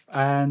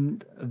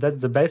 And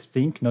that's the best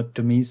thing, not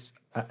to miss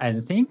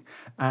anything.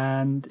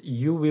 And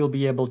you will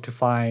be able to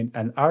find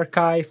an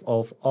archive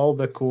of all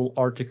the cool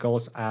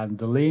articles and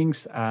the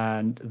links.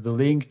 And the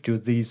link to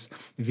this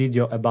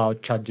video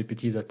about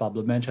ChatGPT that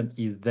Pablo mentioned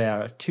is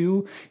there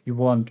too. You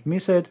won't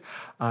miss it.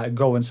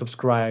 Go and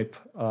subscribe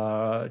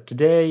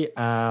today.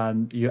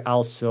 And you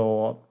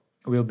also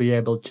will be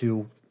able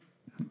to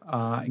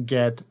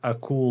get a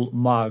cool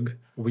mug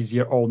with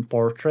your own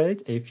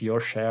portrait if you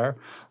share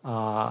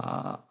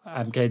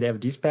MKDev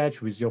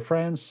Dispatch with your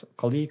friends,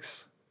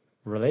 colleagues,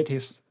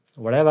 relatives,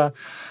 whatever.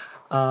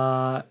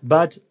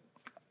 But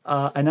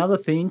another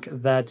thing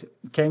that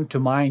came to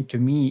mind to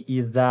me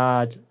is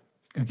that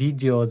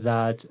video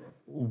that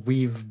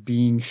we've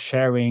been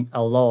sharing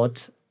a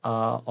lot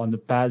on the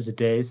past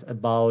days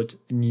about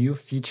new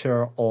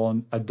feature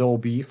on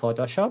Adobe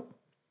Photoshop.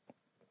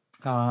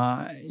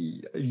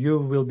 You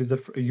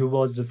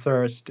was the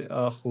first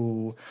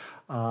who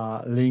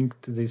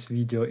linked this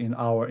video in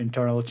our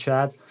internal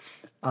chat.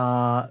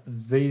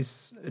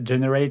 This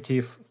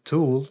generative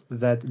tool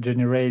that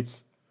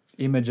generates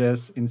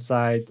images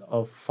inside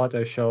of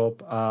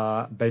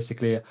Photoshop,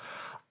 basically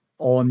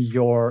on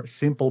your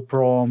simple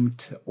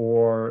prompt,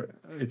 or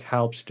it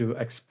helps to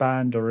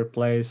expand or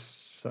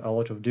replace a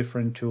lot of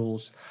different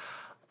tools.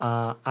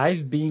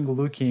 I've been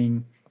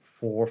looking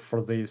for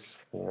this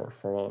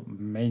for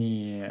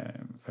many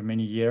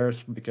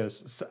years,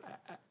 because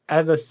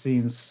ever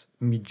since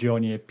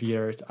Midjourney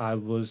appeared, I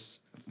was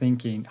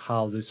thinking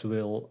how this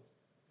will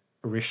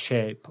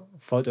reshape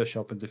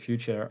Photoshop in the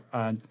future.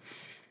 And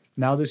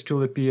now this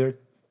tool appeared,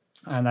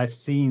 and I've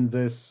seen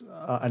this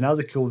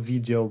another cool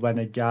video when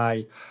a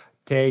guy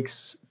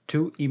takes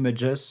two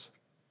images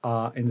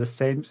in the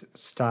same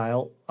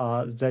style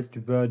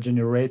that were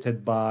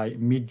generated by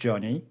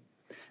Midjourney,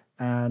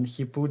 and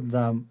he put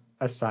them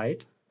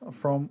aside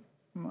from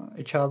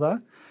each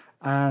other,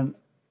 and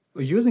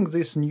using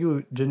this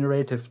new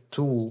generative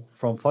tool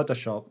from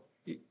Photoshop,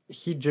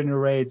 he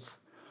generates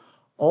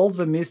all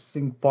the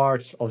missing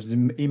parts of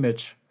the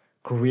image,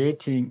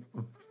 creating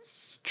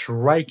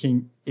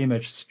striking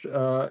image,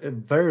 a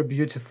very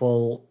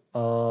beautiful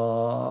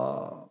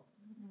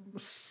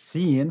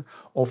scene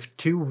of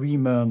two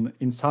women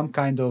in some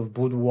kind of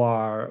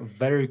boudoir,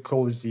 very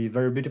cozy,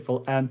 very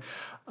beautiful. And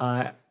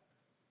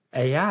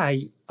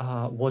AI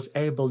was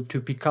able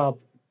to pick up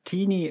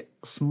teeny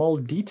small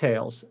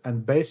details,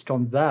 and based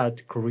on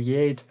that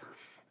create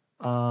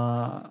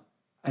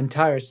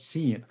entire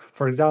scene.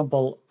 For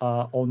example,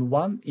 on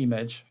one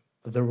image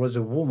there was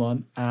a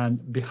woman,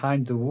 and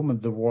behind the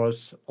woman there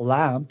was a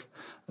lamp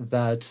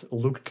that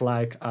looked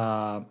like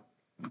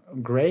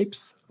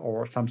grapes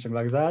or something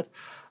like that.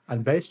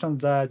 And based on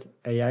that,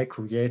 AI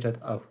created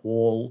a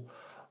whole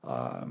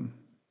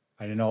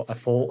a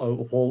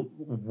whole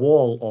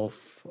wall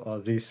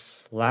of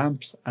these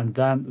lamps, and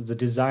then the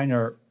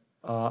designer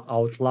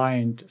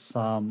outlined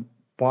some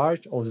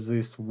part of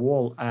this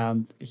wall,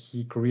 and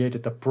he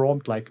created a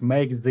prompt like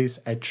 "make this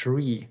a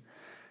tree,"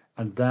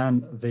 and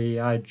then the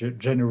AI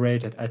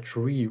generated a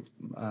tree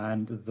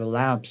and the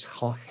lamps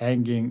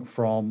hanging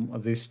from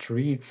this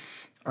tree.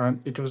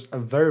 And it was a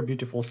very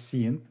beautiful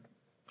scene.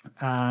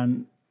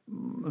 And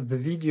the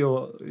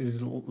video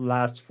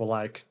lasts for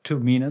like 2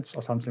 minutes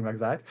or something like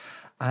that.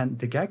 And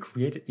the guy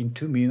created in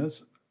 2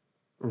 minutes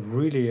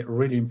really,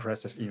 really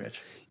impressive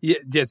image. Yeah,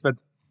 yes, but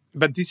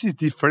this is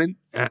different.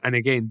 And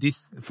again,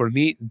 this for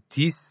me,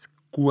 this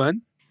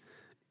one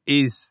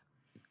is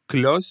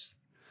close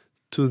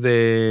to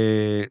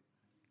the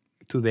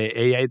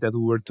AI that we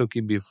were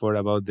talking before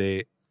about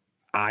the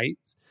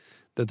eyes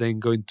that are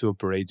going to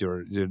operate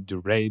your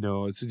brain,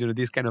 or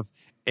this kind of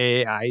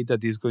AI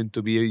that is going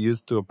to be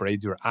used to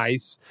operate your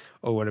eyes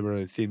or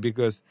whatever thing.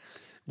 Because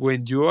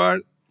when you are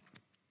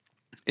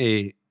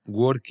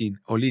working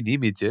only in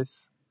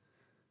images,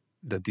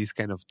 that these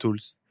kind of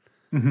tools,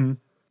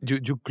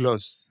 you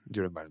close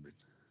your environment.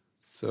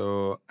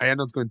 So I am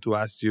not going to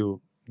ask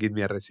you, give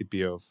me a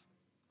recipe of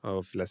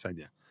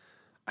lasagna.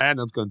 I am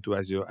not going to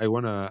ask you, I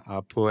want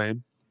a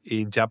poem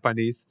in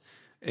Japanese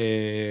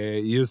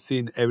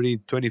using every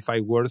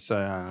 25 words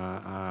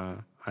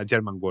a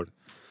German word.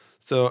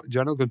 So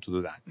you're not going to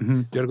do that.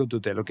 You're going to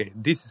tell, okay,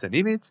 this is an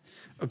image.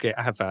 Okay,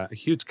 I have a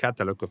huge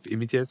catalog of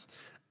images.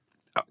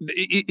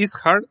 It's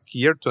hard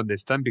here to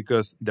understand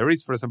because there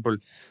is, for example,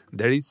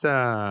 there is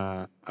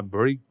a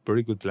very,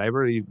 very good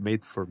library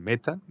made for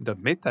Meta. That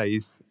Meta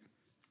is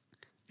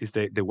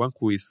the one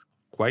who is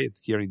quiet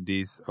here in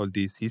all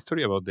this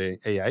history about the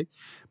AI,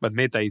 but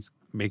Meta is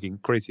making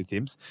crazy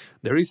things.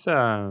 There is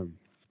a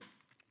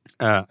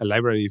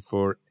library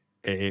for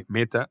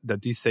Meta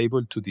that is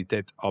able to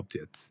detect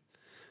objects.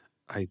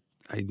 I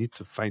need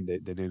to find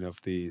the name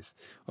of this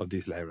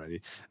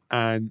library,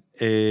 and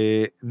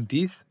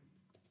this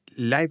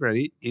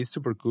library is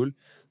super cool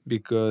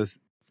because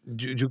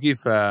you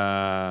give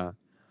an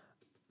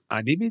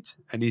image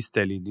and it's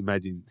telling,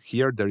 imagine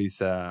here there is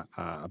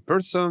a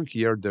person,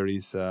 here there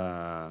is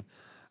I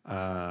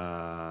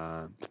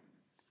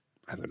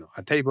don't know,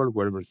 a table,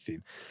 whatever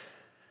thing.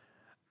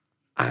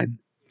 And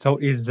so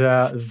is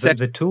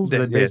the tool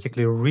that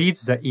basically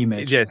reads the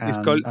image it's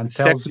called and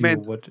tells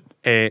segment you what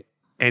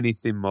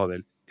anything model.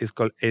 It's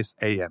called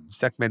SAM,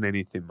 segment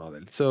anything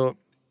model. So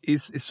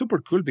it's super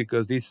cool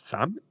because this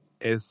SAM,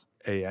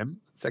 SAM,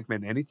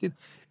 segment anything,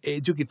 you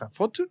give a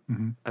photo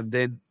and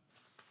then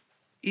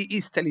it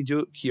is telling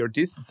you here,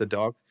 this is a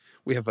dog.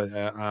 We have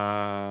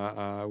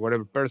a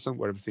whatever person,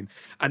 whatever thing.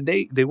 And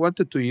they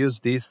wanted to use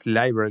this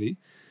library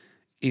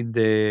in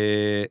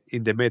the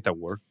meta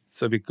world.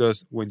 So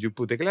because when you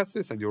put the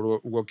glasses and you're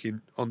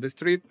walking on the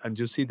street and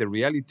you see the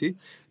reality,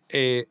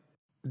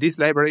 this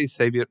library is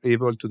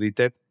able to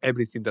detect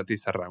everything that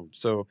is around.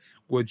 So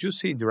what you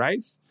see in your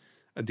eyes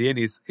at the end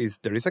is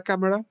there is a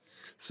camera,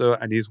 so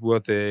and is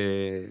what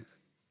is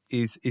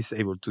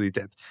able to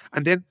detect.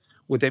 And then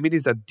what I mean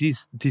is that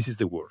this is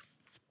the world.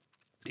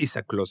 It's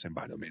a closed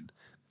environment.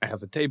 I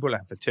have a table, I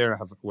have a chair, I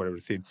have whatever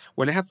thing.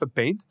 When I have a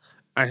paint,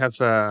 I have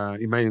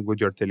imagine what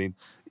you're telling,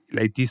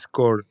 like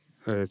Discord.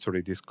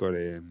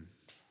 Discord.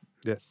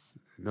 Yes,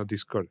 not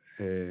Discord.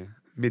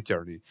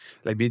 Midjourney,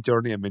 like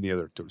Midjourney and many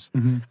other tools.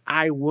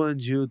 I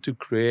want you to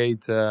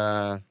create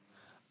this,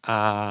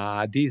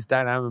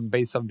 that, I'm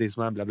based on this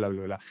one, blah, blah,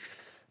 blah, blah.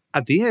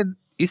 At the end,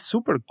 it's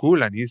super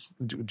cool and it's,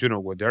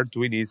 what they're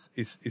doing is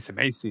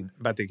amazing.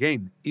 But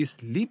again, it's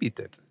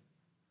limited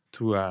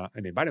to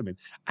an environment.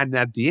 And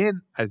at the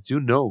end, as you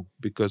know,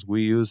 because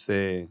we use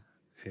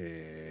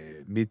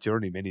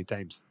Midjourney many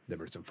times, the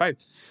version 5,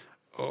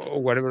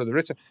 or whatever the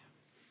rest,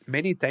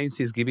 many times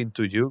it's giving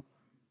to you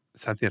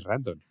something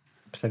random.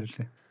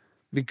 Absolutely.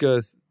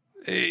 Because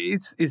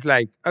it's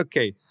like,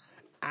 okay,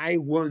 I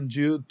want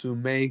you to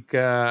make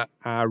a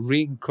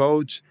ring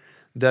coach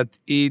that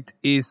it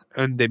is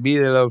in the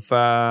middle of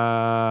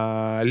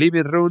a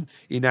living room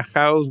in a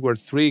house where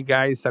 3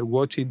 guys are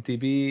watching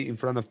TV in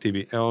front of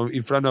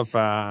in front of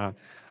a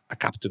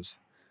cactus.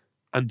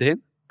 And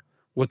then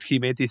what he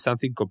made is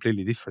something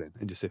completely different.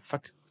 And you say,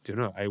 fuck,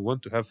 I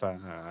want to have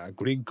a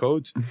green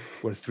coach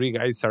where 3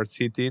 guys are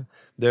sitting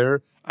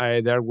there,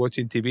 they're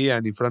watching TV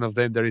and in front of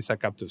them there is a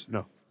cactus.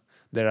 No,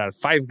 there are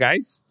 5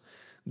 guys.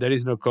 There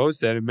is no coach.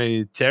 There are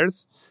many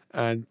chairs.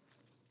 And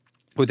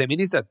what I mean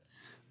is that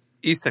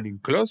it's an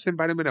enclosed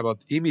environment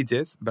about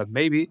images, but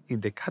maybe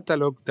in the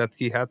catalog that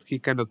he had, he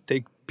cannot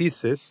take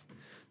pieces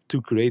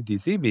to create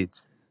this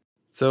image.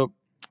 So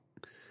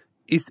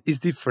it's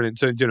different.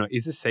 So,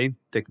 it's the same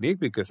technique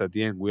because at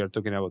the end we are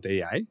talking about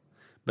AI,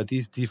 but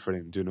it's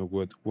different,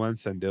 what one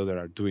and the other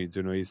are doing.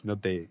 It's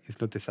not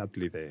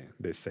exactly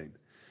the same.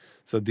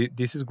 So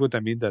this is what I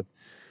mean that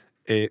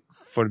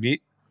for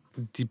me,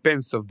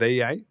 depends of the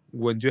AI.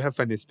 When you have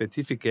a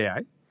specific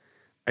AI,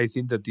 I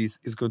think that this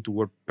is going to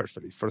work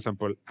perfectly. For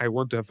example, I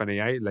want to have an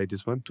AI like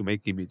this one to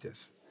make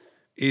images.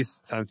 It's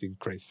something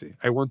crazy.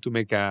 I want to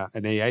make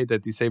an AI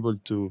that is able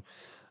to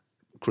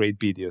create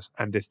videos,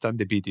 understand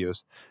the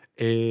videos,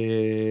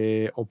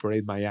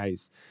 operate my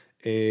eyes,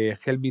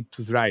 help me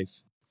to drive.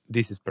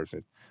 This is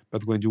perfect.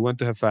 But when you want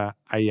to have an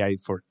AI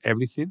for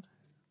everything,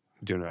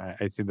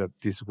 I think that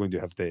this is when you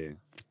have the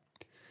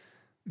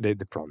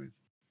problem.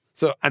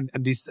 So and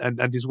this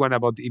one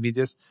about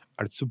images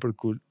are super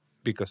cool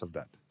because of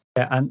that.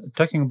 Yeah, and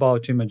talking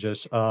about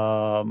images,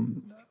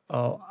 when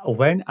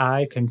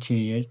I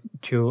continued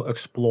to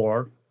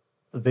explore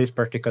this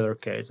particular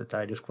case that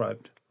I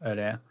described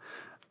earlier,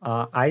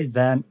 I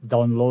then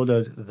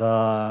downloaded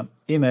the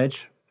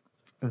image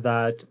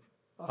that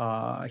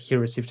he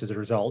received as a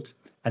result,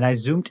 and I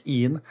zoomed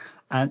in,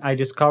 and I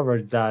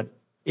discovered that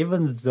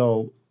even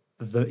though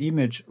the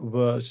image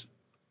was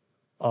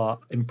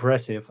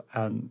impressive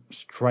and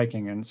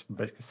striking and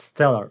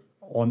stellar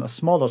on a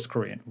smaller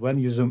screen, when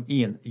you zoom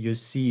in, you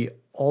see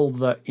all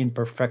the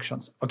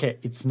imperfections. Okay,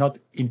 it's not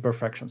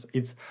imperfections,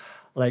 it's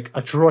like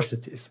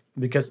atrocities,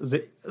 because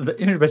the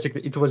image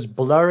basically, it was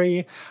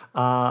blurry,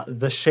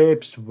 the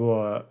shapes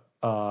were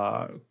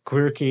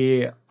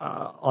quirky,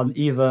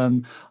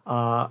 uneven,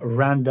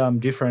 random,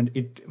 different.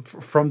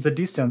 From the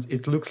distance,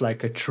 it looks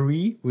like a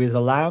tree with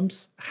the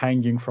lamps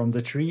hanging from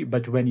the tree,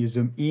 but when you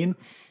zoom in,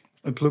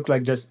 it looked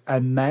like just a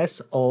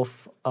mess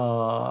of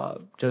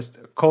just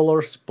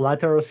color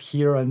splatters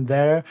here and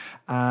there,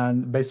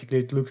 and basically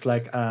it looks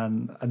like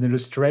an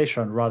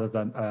illustration rather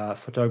than a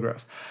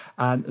photograph.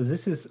 And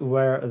this is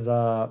where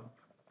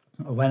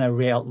when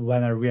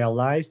I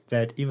realized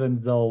that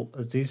even though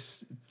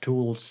these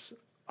tools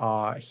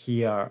are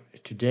here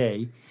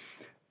today,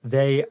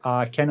 they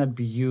cannot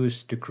be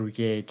used to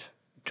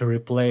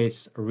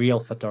replace real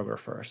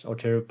photographers or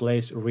to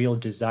replace real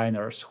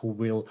designers who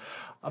will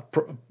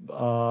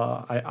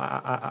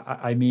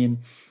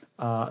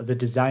the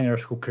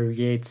designers who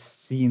create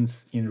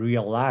scenes in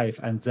real life,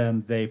 and then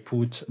they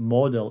put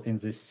model in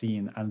this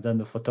scene, and then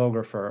the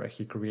photographer,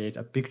 he create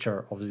a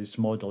picture of this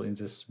model in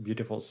this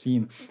beautiful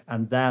scene,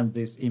 and then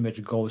this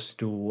image goes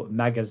to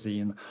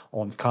magazine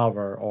on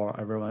cover or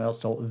everyone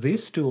else. So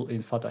this tool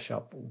in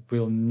Photoshop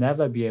will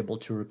never be able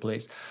to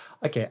replace.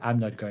 Okay, I'm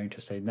not going to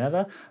say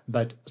never,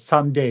 but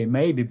someday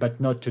maybe,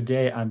 but not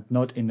today, and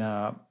not in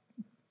a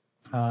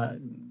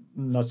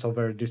not so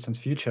very distant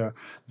future,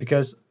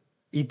 because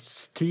it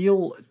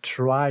still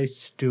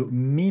tries to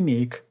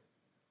mimic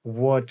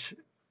what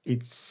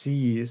it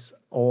sees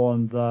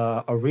on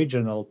the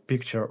original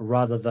picture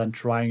rather than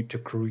trying to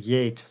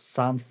create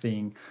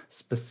something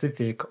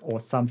specific or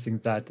something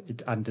that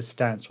it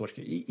understands.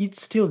 It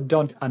still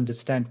don't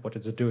understand what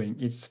it's doing.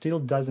 It still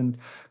doesn't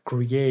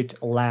create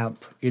a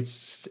lamp.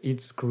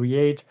 It's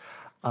create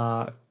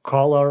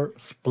color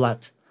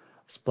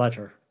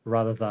splatter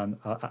rather than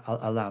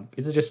a lamp.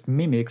 It just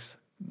mimics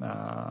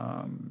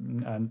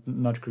and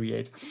not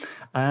create.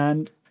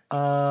 And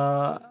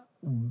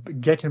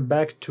getting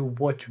back to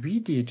what we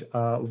did,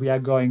 we are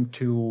going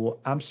to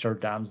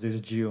Amsterdam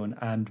this June,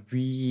 and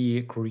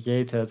we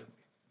created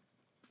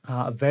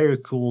very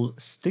cool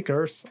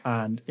stickers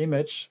and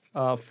image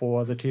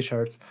for the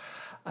t-shirts.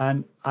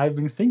 And I've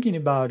been thinking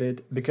about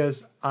it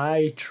because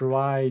I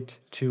tried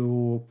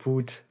to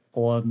put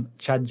on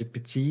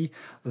ChatGPT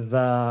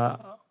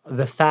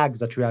the fact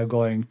that we are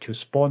going to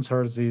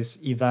sponsor this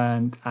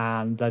event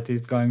and that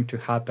is going to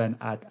happen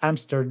at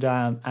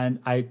Amsterdam. And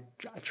I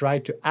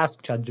tried to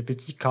ask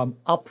ChatGPT come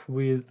up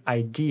with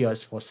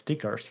ideas for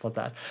stickers for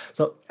that.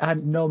 So,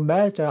 and no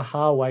matter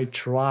how I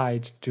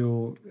tried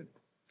to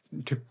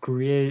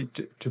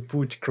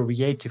put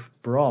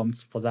creative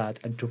prompts for that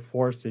and to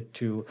force it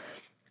to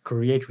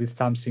create with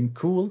something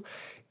cool,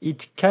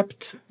 it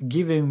kept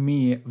giving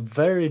me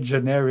very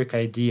generic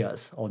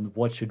ideas on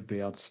what should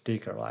be on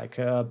sticker, like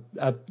a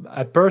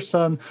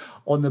person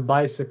on a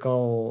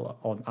bicycle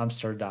on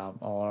Amsterdam,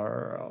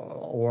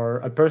 or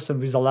a person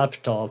with a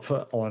laptop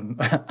on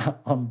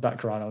on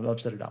background of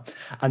Amsterdam.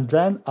 And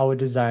then our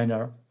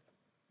designer,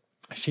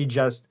 she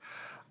just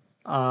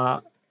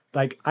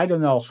like, I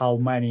don't know how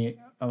many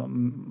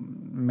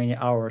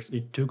hours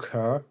it took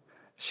her.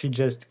 She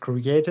just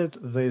created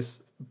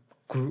this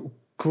cool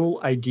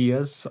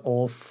ideas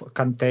of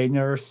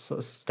containers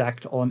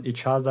stacked on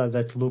each other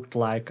that looked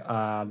like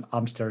an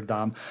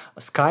Amsterdam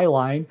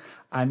skyline,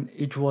 and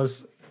it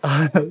was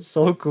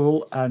so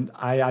cool. And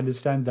I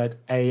understand that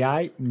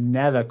AI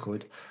never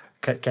could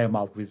came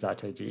up with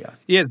that idea.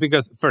 Yes,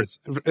 because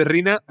first,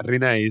 Rina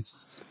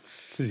is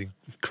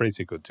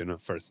crazy good,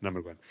 first,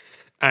 number one.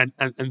 And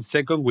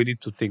second, we need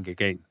to think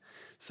again.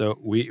 So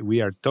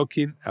we are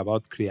talking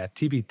about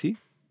creativity,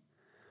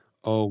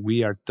 or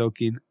we are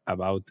talking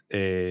about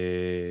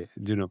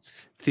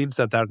themes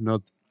that are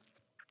not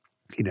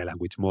in a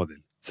language model.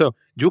 So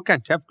you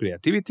can have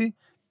creativity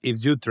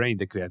if you train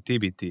the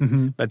creativity.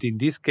 Mm-hmm. But in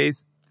this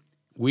case,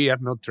 we are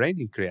not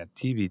training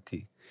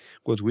creativity.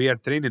 What we are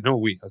training,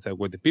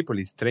 what the people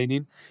is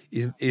training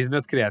is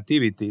not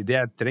creativity. They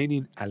are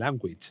training a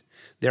language.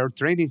 They are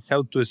training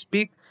how to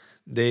speak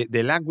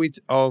the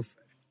language of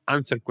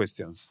answer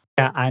questions.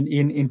 Yeah, and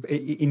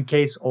in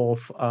case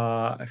of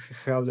how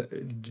the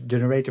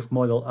generative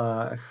model,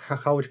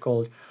 how it's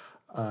called,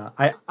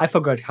 I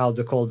forgot how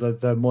they call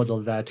the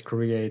model that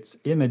creates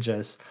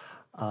images,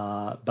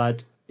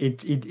 but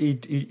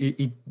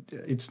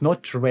it's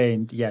not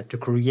trained yet to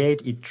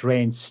create. It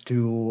trains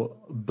to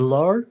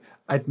blur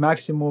at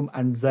maximum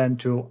and then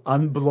to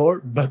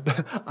unblur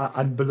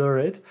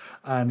it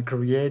and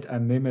create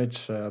an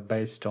image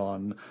based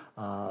on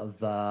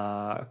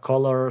the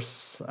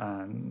colors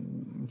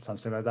and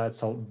something like that.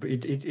 So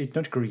it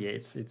not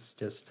creates, it's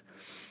just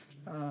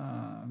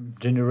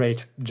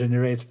generates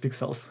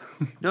pixels.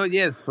 No,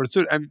 yes, for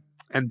sure, and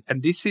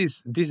this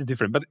is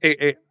different. But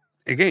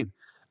again,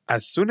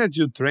 as soon as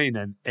you train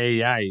an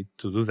AI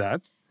to do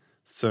that,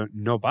 so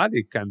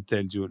nobody can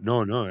tell you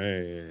no,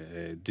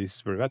 this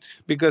is very bad,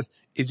 because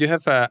if you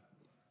have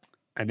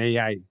an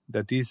AI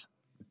that is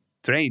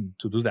trained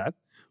to do that,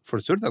 for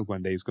sure that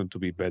one day is going to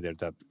be better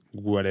than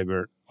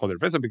whatever other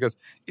person. Because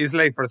it's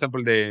like, for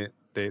example, the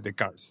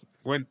cars.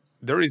 When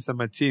there is a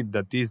machine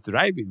that is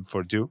driving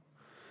for you,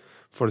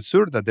 for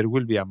sure that there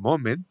will be a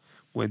moment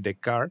when the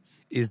car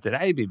is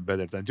driving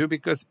better than you,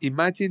 because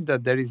imagine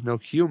that there is no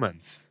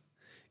humans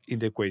in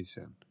the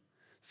equation.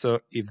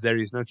 So if there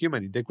is no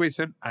human in the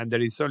equation and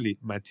there is only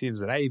machines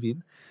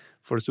driving,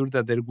 for sure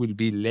that there will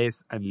be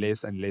less and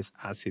less and less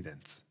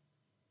accidents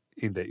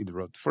in the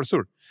road. For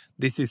sure.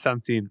 This is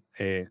something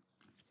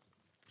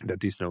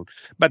that is known.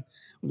 But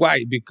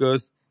why?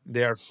 Because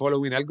they are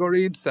following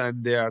algorithms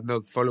and they are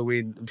not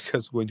following,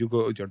 because when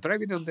you're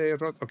driving on the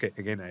road, okay,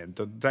 again, I am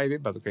not driving,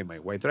 but okay, my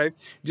wife drive,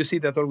 you see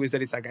that always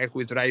there is a guy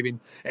who is driving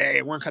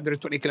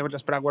 120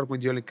 kilometers per hour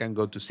when you only can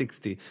go to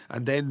 60.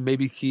 And then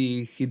maybe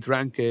he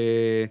drank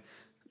 20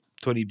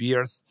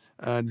 beers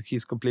and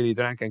he's completely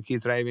drunk and he's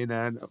driving,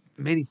 and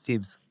many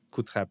things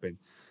could happen.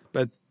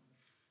 But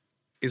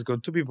it's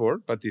going to be more,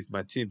 but if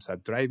machines are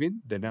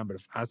driving, the number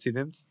of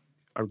accidents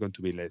are going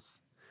to be less.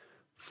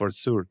 For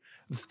sure.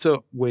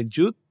 So when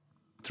you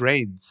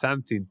train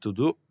something to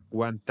do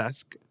one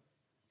task,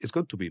 it's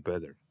going to be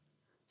better.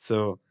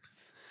 So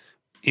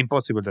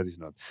impossible that is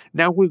not.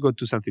 Now we go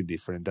to something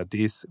different. That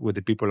is what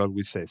the people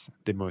always says: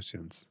 the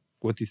emotions.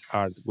 What is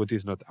art? What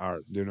is not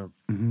art?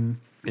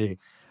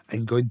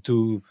 I'm going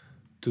to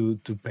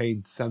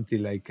paint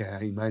something like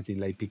imagine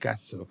like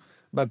Picasso.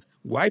 But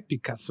why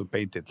Picasso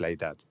painted like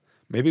that?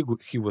 Maybe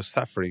he was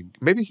suffering.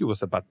 Maybe he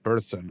was a bad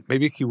person.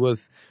 Maybe he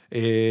was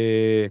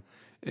he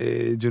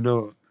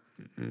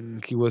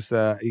was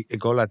a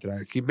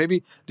egolatra.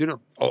 Maybe,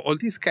 all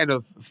these kind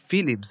of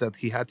feelings that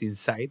he had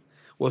inside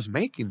was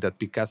making that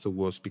Picasso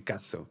was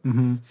Picasso.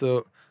 Mm-hmm.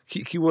 So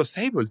he was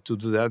able to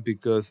do that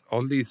because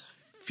all this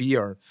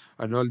fear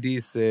and all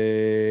this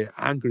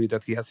anger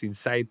that he has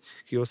inside,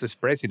 he was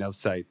expressing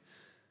outside.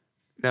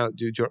 Now,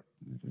 if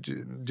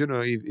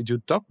you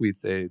talk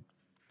with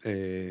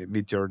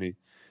Midjourney,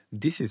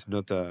 this is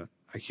not a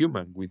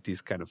human with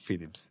these kind of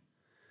feelings.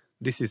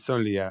 This is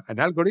only an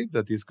algorithm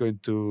that is going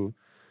to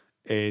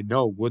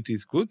know what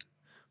is good,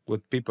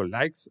 what people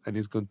likes, and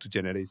is going to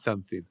generate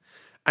something.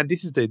 And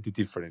this is the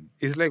difference.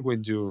 It's like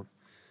when you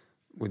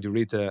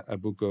read a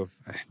book of,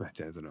 I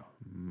don't know,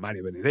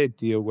 Mario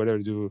Benedetti or whatever,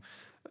 you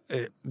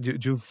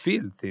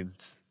feel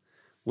things.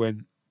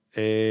 When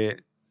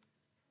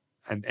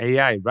an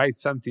AI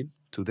writes something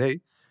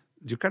today,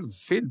 you cannot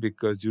feel,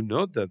 because you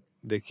know that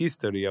the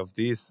history of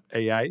this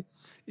AI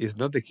is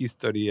not the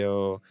history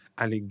of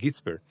Allen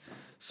Ginsberg.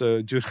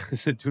 So you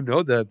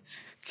know that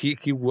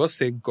he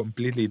wasn't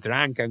completely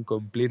drunk and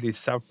completely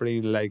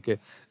suffering like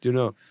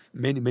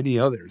many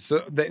others.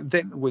 So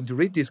then when you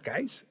read these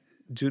guys,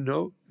 you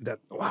know that,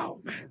 wow,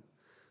 man,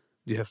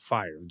 you have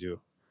fire on you,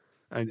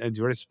 and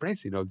you're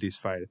expressing all this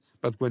fire.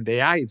 But when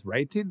the AI is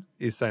writing,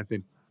 it's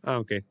something,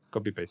 okay,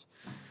 copy paste.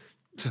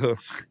 So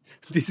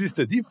this is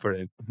the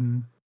difference. Mm-hmm.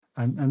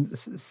 And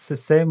the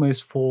same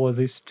is for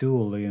this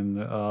tool in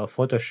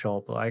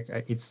Photoshop. Like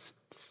it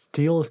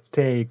still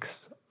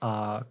takes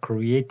a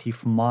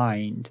creative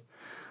mind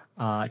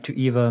to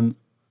even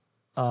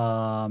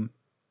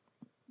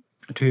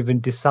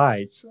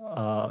decide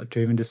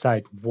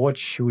what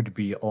should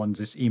be on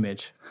this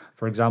image.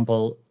 For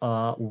example,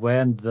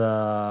 when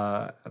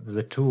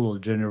the tool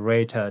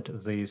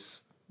generated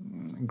this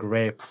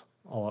grapes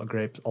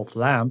of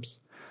lamps,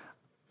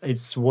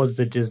 it was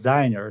the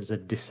designer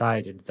that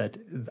decided that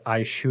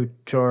I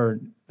should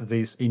turn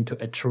this into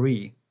a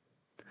tree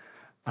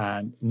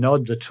and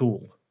not the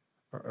tool,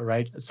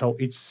 right? So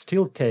it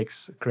still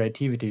takes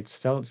creativity. It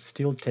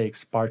still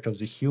takes part of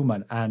the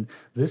human. And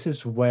this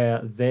is where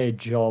their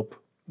job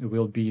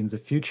will be in the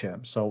future.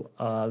 So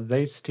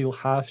they still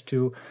have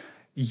to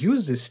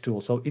use this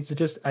tool. So it's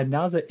just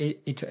another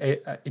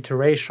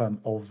iteration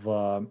of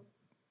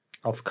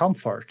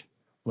comfort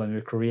when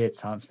we create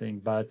something,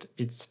 but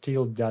it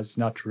still does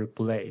not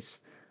replace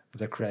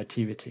the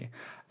creativity.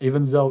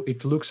 Even though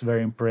it looks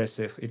very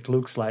impressive, it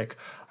looks like,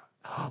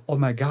 oh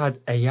my God,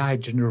 AI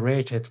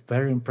generated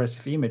very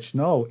impressive image.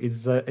 No,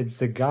 it's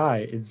the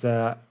guy, it's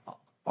the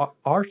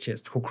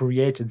artist who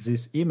created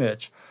this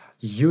image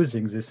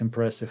using this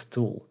impressive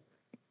tool,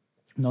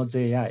 not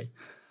the AI.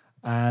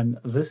 And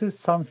this is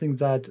something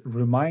that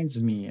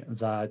reminds me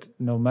that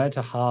no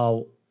matter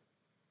how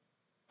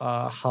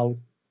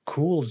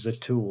cool the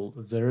tool,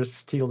 there is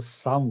still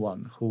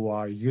someone who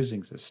are using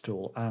this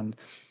tool, and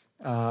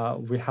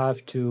we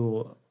have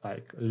to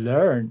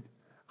learn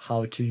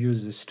how to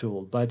use this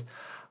tool. But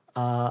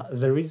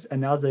There is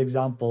another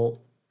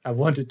example I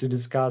wanted to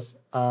discuss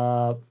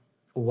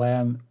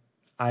when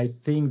I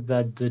think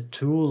that the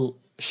tool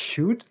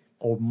should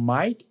or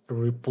might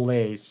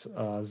replace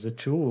the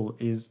tool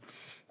is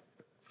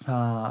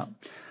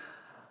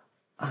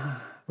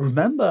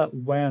remember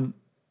when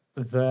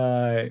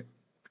the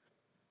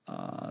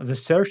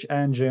search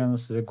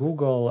engines, the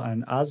Google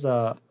and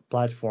other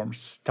platforms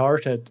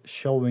started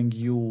showing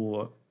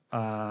you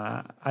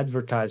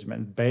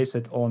advertisement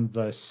based on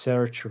the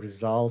search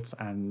results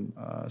and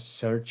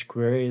search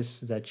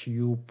queries that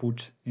you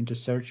put into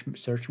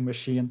search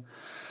machine.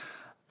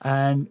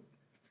 And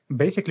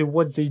basically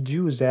what they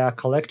do, they are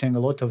collecting a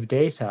lot of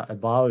data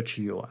about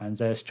you and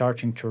they're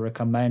starting to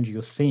recommend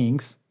you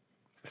things,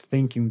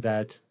 thinking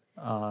that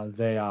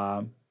they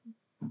are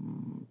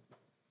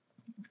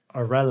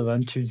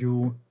relevant to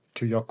you,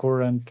 to your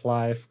current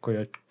life,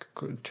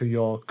 to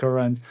your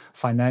current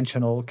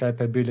financial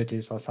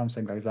capabilities or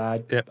something like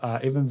that. Yeah.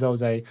 Even though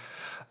they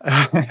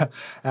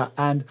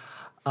and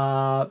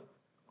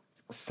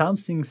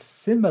something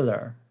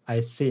similar,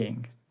 I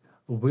think,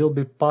 will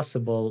be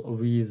possible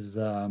with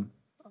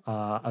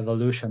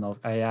evolution of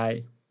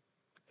AI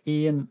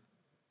in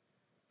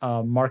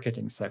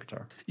marketing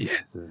sector.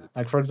 Yes.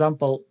 Like for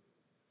example,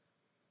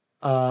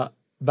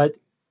 but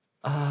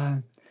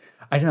I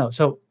don't know.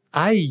 So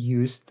I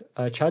used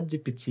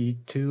ChatGPT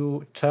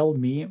to tell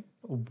me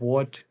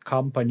what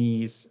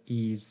companies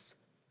is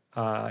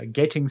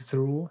getting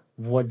through,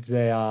 what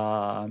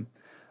they're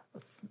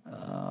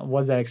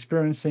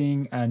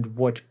experiencing, and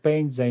what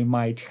pains they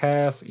might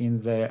have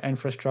in their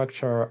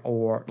infrastructure,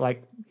 or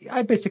like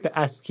I basically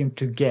asked him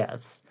to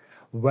guess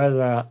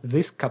whether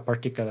this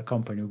particular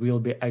company will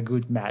be a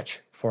good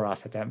match for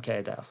us at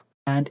MKDev.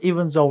 And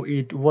even though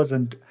it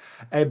wasn't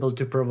able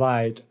to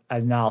provide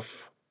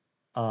enough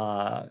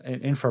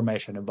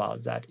information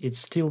about that, it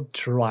still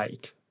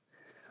tried,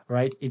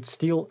 right? It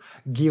still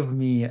give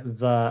me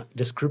the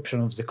description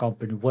of the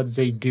company, what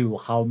they do,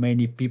 how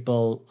many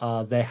people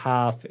they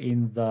have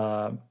in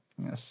the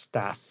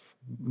staff,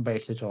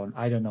 based on,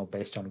 I don't know,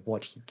 based on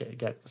what he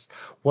gets,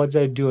 what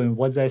they're doing,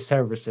 what their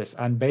services,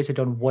 and based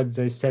on what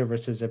their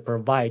services they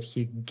provide,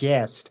 he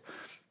guessed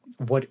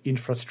what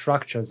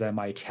infrastructure they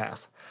might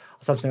have,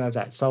 something like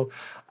that. So,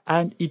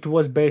 and it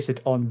was based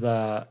on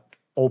the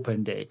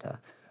open data.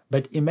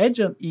 But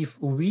imagine if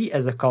we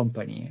as a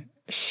company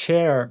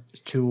share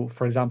to,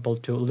 for example,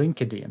 to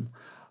LinkedIn,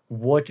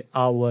 what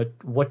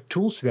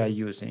tools we are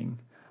using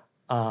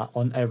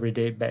on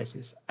everyday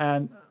basis,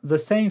 and the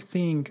same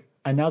thing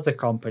another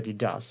company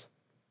does,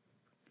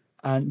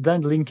 and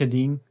then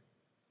LinkedIn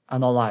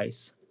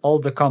analyze all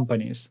the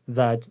companies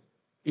that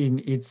in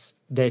its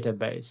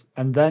database,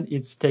 and then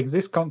it takes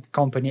this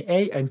company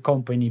A and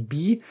company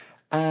B,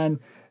 and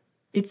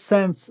it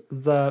sends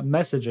the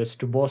messages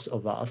to both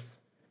of us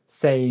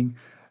saying,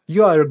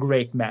 you are a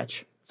great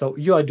match. So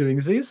you are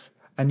doing this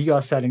and you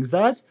are selling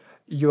that.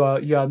 You are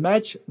a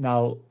match.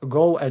 Now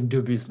go and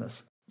do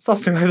business.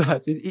 Something like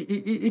that.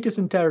 It is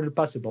entirely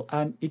possible.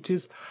 And it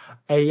is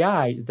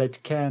AI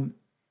that can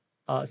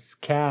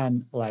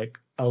scan like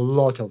a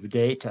lot of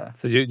data.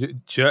 So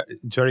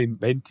you're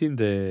inventing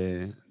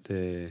the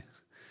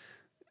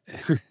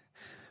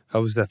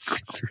how is that?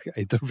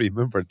 I don't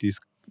remember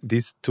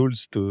these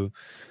tools to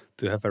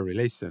have a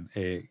relation.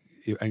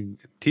 And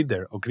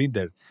Tinder or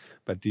Grindr,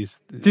 but this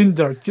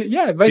Tinder,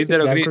 yeah,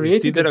 basically, I'm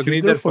creating Tinder a or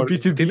Tinder Grindr for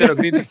B2B. Tinder or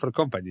Grindr for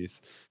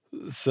companies.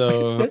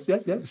 So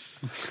yes.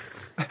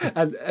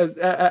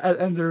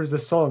 And there is a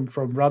song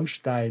from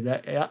Rammstein.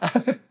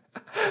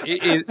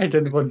 I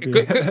don't want to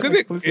could be,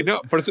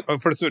 explicit.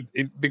 for sure,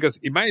 because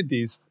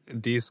imagine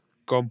this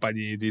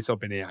company, this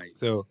OpenAI.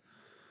 So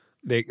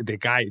the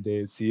guy,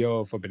 the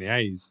CEO of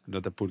OpenAI, is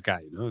not a poor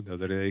guy. No, the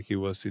other day he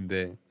was in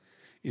the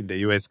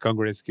U.S.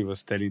 Congress. He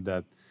was telling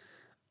that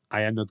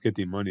I am not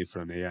getting money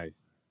from AI.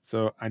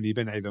 So, and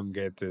even I don't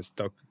get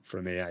stock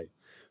from AI.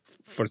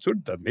 For sure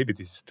that maybe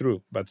this is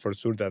true, but for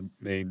sure that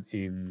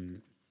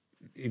in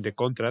the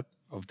contract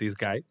of this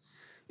guy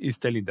is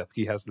telling that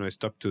he has no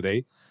stock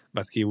today,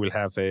 but he will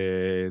have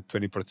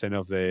 20%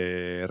 of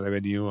the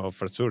revenue of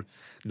for sure.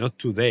 Not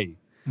today,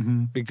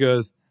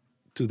 because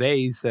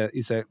today is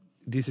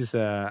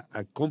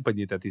a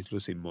company that is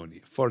losing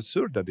money. For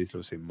sure that is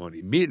losing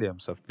money,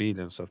 millions of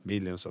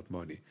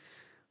money.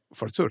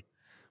 For sure.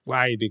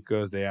 Why?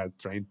 Because they are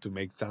trying to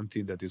make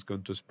something that is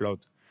going to explode.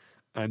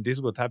 And this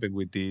is what happened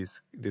with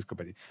this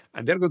company.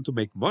 And they're going to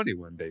make money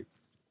one day.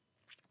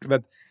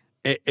 But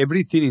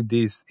everything in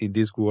this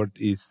world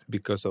is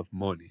because of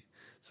money.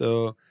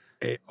 So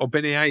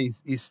OpenAI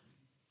is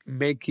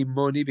making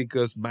money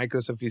because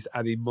Microsoft is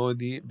adding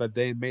money, but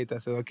then Meta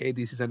said, okay,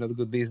 this is another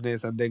good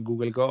business, and then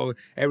Google go,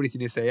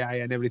 everything is AI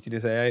and everything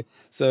is AI.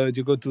 So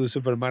you go to the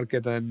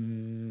supermarket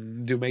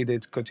and you make the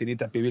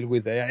cochinita pibil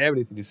with AI,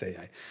 everything is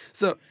AI.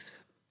 So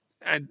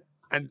and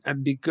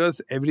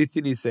because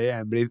everything is AI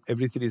and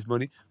everything is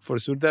money, for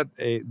sure that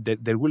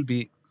there will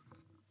be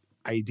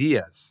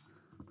ideas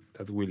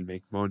that will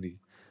make money.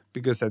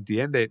 Because at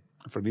the end,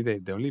 for me,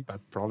 the only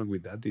bad problem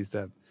with that is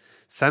that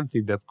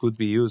something that could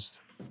be used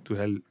to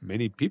help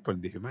many people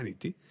in the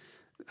humanity,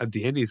 at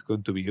the end is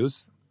going to be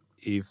used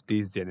if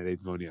this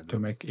generates money or To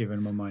not. make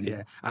even more money.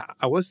 Yeah,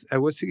 I was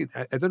thinking.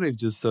 I don't know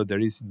if you saw there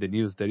is in the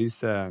news. There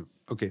is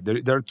okay.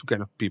 There are two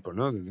kind of people,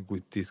 no,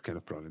 with this kind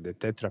of problem. The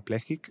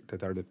tetraplegic,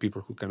 that are the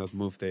people who cannot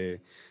move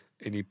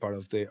any part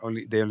of they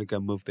only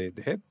can move the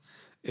head,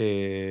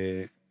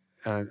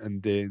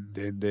 and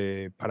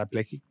the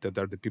paraplegic, that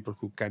are the people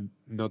who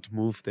cannot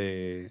move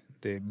the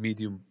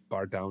medium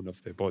part down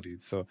of the body,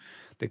 so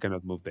they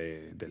cannot move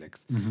the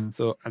legs.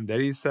 So, and there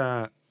is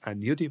a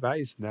new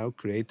device now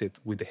created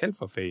with the help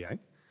of AI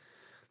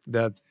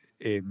that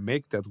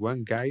make that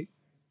one guy,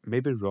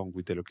 maybe wrong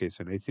with the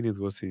location. I think it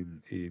was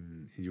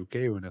in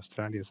UK or in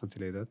Australia,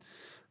 something like that.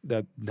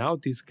 That now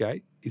this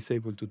guy is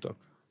able to talk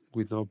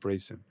with no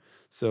operation.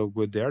 So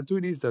what they are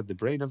doing is that the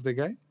brain of the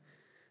guy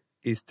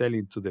is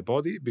telling to the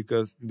body,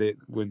 because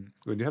when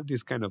you have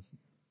this kind of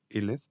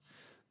illness,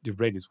 your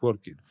brain is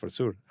working for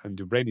sure, and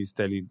your brain is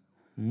telling,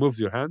 move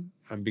your hand,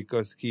 and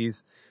because he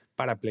is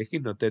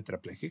paraplegic, not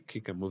tetraplegic,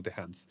 he can move the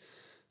hands.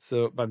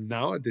 So, but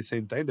now at the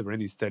same time, the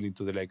brain is telling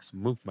to the legs,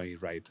 move my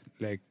right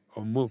leg,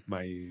 or move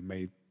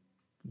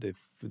the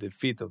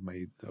feet of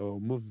or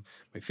move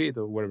my feet,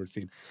 or whatever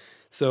thing.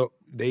 So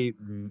they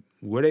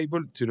were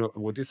able to know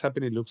what is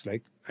happening. Looks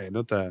like, I am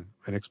not an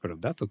expert on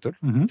that, doctor.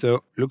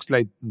 So looks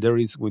like there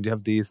is, when you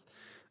have this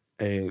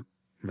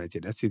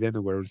imagine accident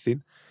or whatever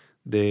thing,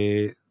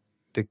 the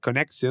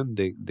connection,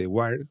 the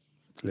wire,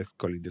 let's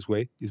call it this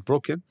way, is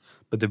broken,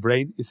 but the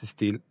brain is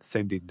still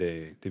sending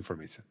the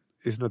information.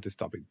 It's not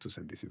stopping to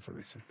send this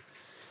information.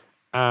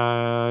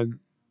 And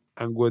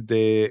what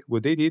they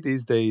did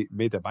is they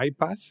made a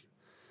bypass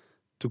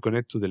to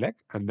connect to the leg,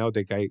 and now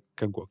the guy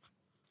can walk.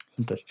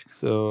 Fantastic.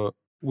 So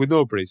with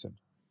no operation,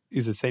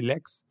 it's the same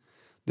legs,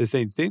 the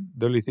same thing.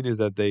 The only thing is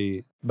that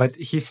they. But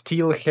he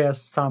still has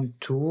some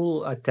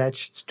tool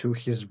attached to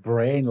his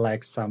brain,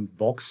 like some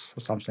box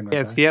or something like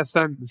Yes, that. he has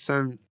some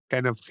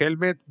kind of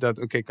helmet that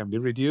can be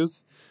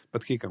reduced,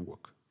 but he can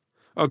walk.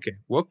 Okay,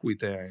 walk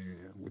with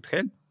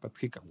help, but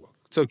he can walk.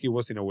 So he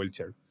was in a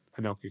wheelchair,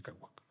 and now he can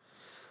walk.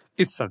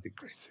 It's something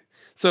crazy.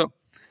 So,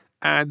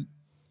 and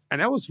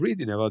I was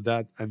reading about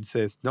that, and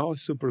says, no,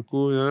 super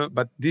cool,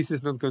 but this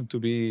is not going to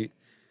be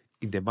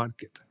in the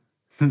market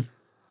in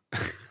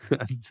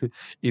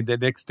the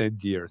next 10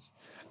 years.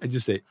 And you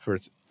say,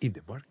 first, in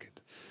the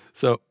market.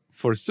 So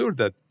for sure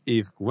that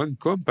if one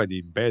company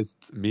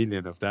invests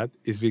million of that,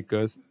 is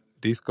because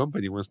this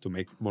company wants to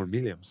make more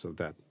millions of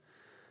that.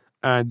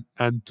 And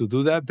to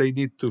do that, they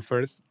need to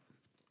first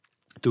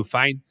to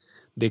find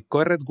the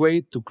correct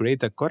way to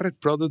create a correct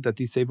product that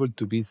is able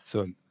to be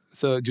sold.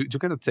 So you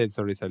cannot sell,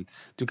 sorry, Sal,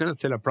 you cannot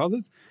sell a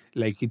product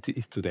like it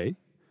is today,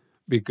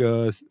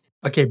 because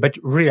Okay, but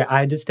really,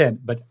 I understand.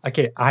 But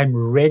okay, I'm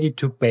ready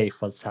to pay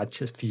for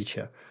such a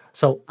feature.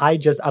 So I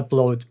just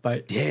upload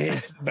my.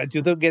 yes, but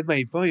you don't get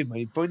my point.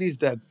 My point is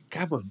that,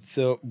 come on,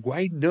 so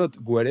why not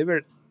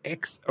whatever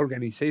X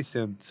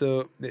organization?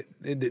 So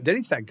there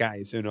is a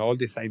guy, so, all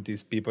the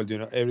scientists, people,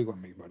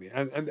 everyone make money.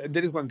 And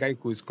there is one guy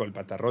who is called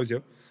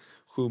Patarroyo,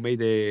 who made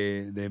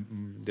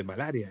the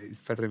malaria,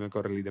 if I remember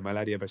correctly, the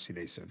malaria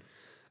vaccination.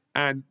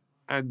 And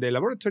the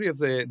laboratory of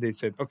they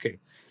said, okay,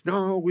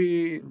 no,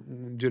 we,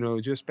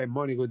 you spend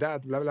money with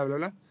that, blah, blah, blah,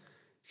 blah.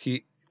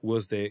 He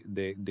was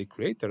the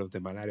creator of the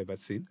malaria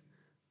vaccine,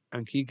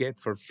 and he get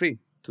for free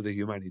to the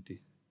humanity.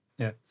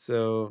 Yeah.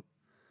 So,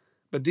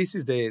 but this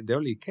is the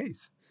only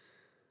case.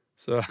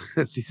 So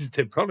this is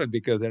the problem,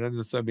 because there are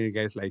not so many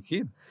guys like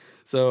him.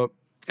 So,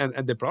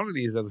 and the problem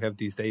is that we have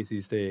these days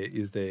is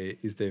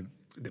the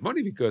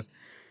money, because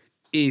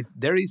if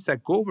there is a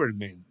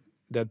government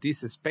that is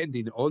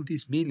spending all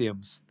these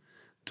millions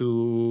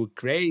to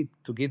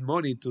get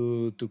money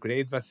to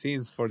create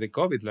vaccines for the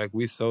COVID, like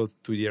we saw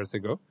 2 years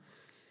ago,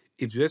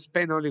 if you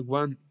spend only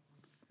 1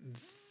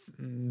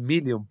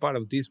 million part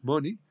of this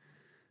money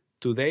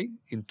today,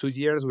 in 2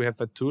 years we have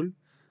a tool,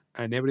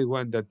 and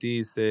everyone that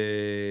is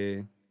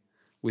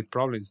with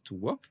problems to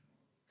walk,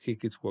 he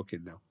keeps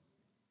walking now.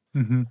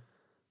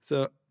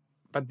 So,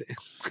 but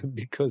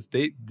because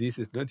this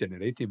is not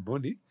generating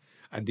money,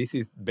 and this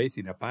is based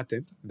in a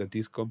patent that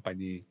this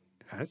company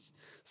has,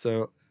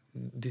 so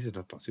this is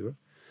not possible.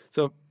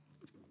 So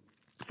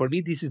for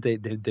me, this is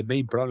the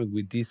main problem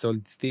with these all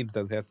themes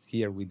that we have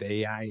here with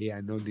AI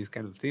and all these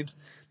kind of themes,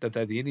 that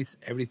at the end is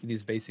everything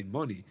is based in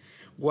money.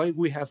 Why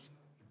we have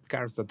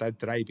cars that are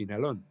driving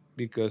alone?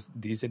 Because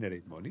these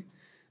generate money.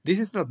 This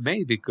is not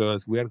made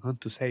because we are going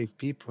to save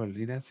people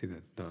in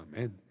accident. No,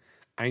 man.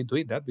 I'm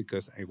doing that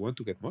because I want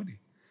to get money.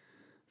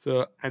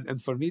 So,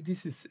 and for me,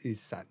 this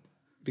is sad,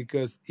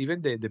 because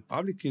even the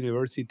public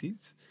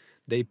universities,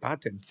 they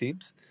patent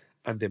themes,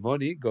 and the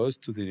money goes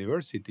to the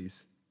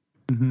universities.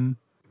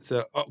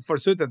 So for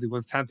sure that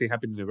when something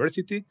happened in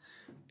university,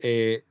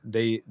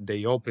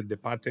 they open the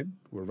patent,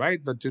 right?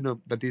 But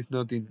but it's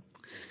not in.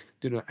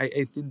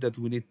 I think that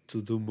we need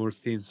to do more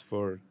things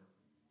for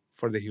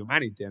the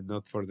humanity, and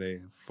not for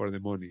the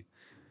money.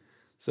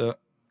 So,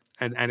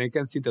 and I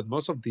can see that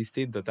most of these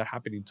things that are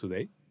happening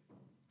today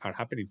are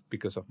happening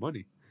because of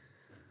money.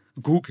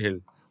 Google,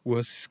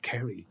 was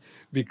scary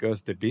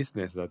because the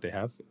business that they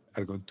have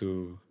are going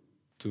to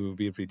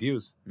be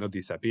reduced, not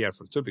disappear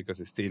for sure,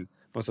 because still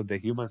most of the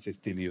humans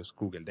still use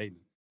Google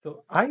daily.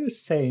 So are you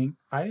saying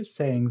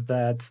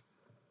that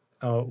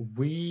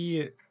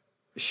we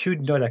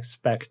should not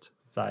expect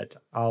that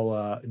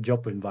our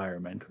job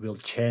environment will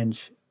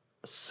change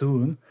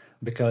soon,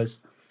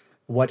 because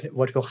what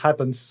will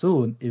happen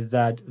soon is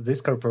that this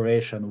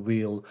corporation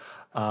will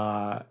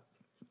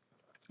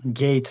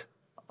gate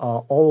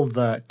all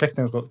the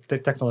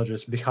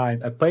technologies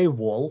behind a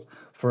paywall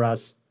for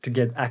us to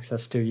get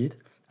access to it,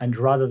 and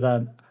rather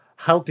than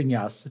helping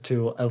us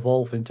to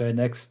evolve into a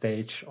next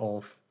stage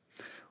of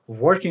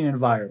working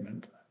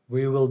environment,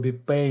 we will be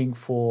paying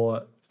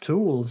for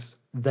tools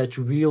that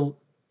will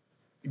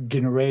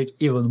generate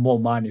even more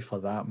money for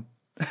them.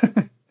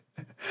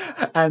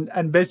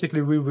 and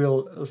basically we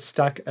will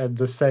stuck at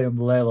the same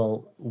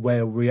level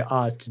where we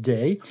are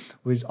today,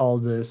 with all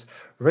this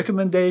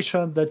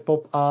recommendations that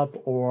pop up,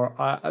 or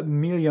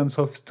millions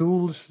of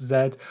tools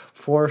that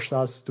force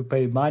us to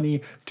pay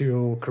money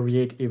to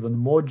create even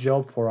more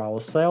job for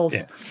ourselves.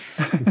 Yeah.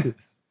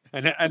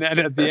 and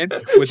at the end,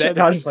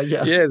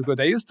 what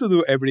I used to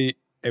do every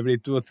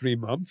 2 or 3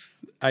 months,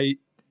 I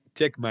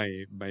check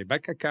my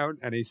bank account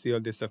and I see all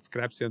the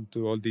subscription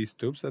to all these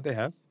tubes that I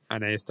have.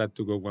 And I start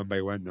to go one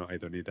by one. No, I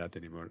don't need that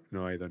anymore.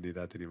 No, I don't need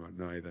that anymore.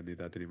 No, I don't need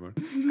that anymore.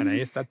 And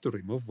I start to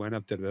remove one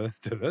after the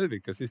other,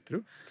 because it's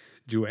true.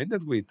 You end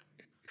up with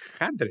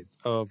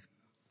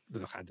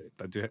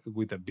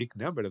with a big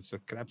number of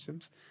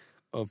subscriptions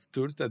of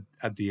tools that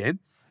at the end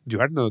you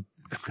are not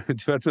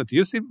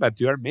using, but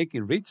you are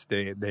making rich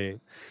the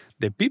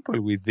people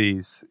with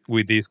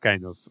these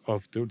kind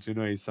of tools.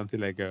 It's something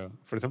like,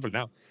 for example,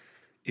 now,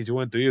 if you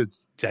want to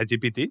use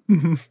ChatGPT,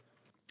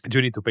 you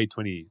need to pay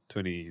 20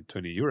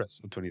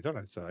 euros or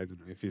 $20. So I don't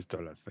know if it's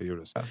dollars or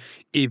euros.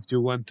 If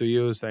you want to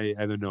use, I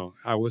don't know,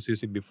 I was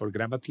using before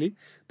Grammarly,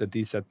 that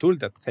is a tool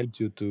that helps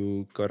you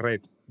to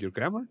correct your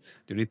grammar.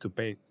 You need to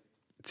pay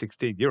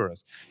 16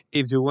 euros.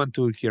 If you want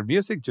to hear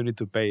music, you need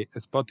to pay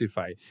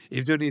Spotify.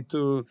 If you need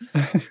to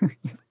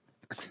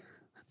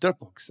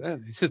Dropbox,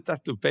 you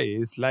start to pay.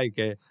 It's like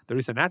there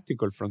is an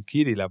article from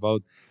Kirill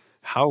about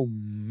how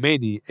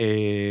many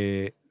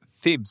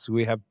themes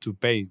we have to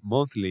pay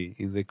monthly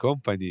in the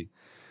company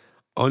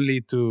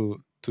only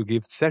to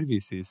give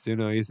services.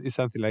 It's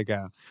something like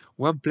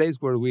one place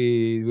where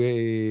we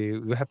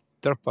have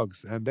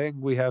Dropbox, and then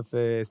we have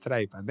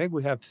Stripe, and then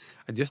we have,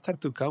 and you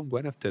start to count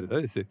one after the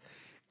other.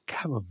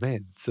 Come on,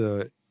 man.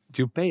 So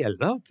you pay a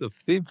lot of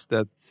themes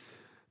that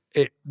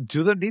you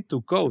don't need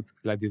to code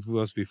like it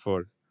was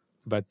before,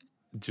 but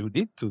you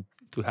need to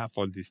have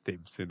all these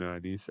themes,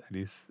 and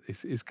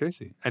it's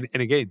crazy. And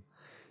again,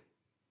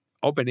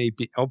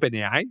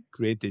 OpenAI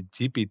created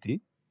GPT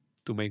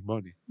to make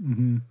money,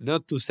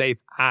 not to save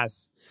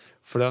us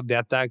from the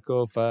attack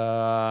of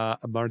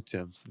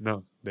merchants.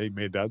 No, they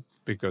made that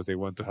because they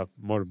want to have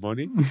more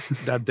money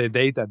than the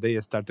day that they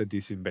started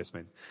this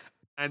investment.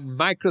 And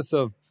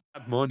Microsoft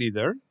had money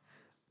there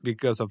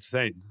because of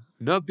Zane,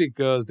 not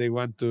because they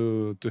want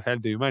to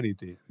help the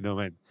humanity. No,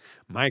 man.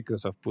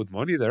 Microsoft put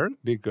money there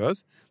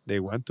because they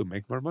want to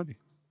make more money.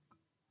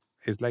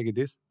 It's like it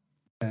is.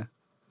 Yeah.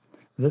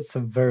 That's a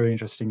very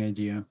interesting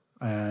idea.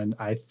 And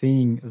I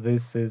think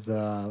this is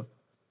a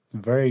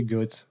very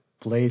good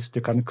place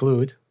to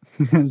conclude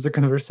the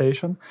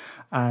conversation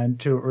and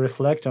to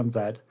reflect on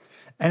that.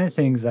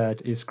 Anything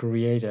that is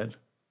created,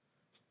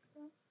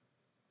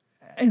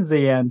 in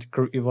the end,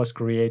 it was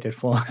created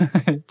for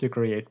to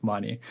create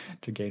money,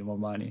 to gain more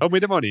money. Oh,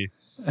 with the money.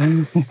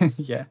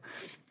 Yeah,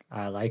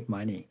 I like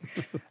money.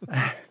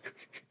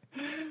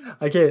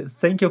 Okay,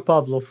 thank you,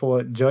 Pablo,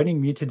 for joining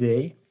me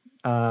today.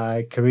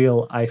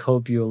 Kirill, I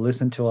hope you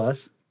listen to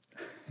us.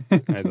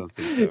 I don't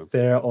think so.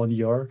 There on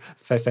your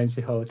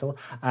fancy hotel.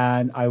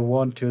 And I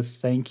want to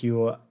thank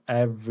you,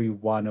 every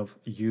one of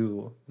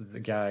you, the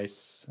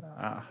guys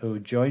who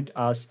joined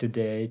us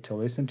today to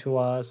listen to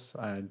us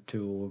and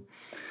to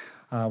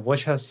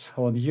watch us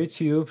on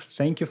YouTube.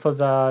 Thank you for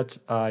that.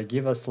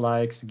 Give us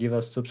likes, give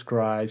us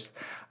subscribes.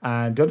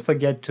 And don't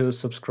forget to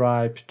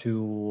subscribe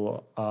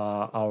to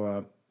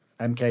our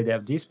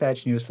MKDev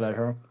Dispatch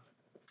newsletter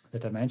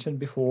that I mentioned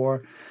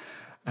before.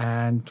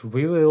 And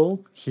we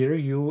will hear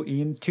you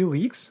in 2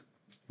 weeks.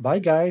 Bye,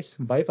 guys.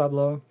 Bye,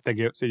 Pablo. Thank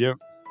you. See you.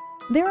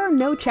 There are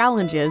no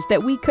challenges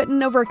that we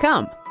couldn't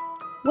overcome.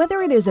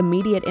 Whether it is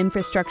immediate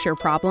infrastructure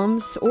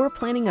problems or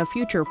planning a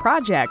future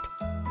project,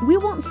 we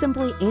won't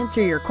simply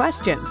answer your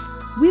questions.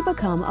 We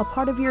become a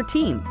part of your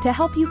team to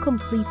help you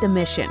complete the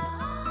mission.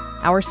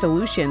 Our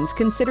solutions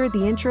consider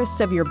the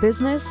interests of your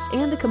business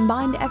and the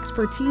combined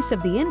expertise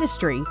of the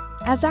industry,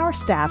 as our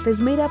staff is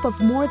made up of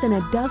more than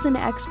a dozen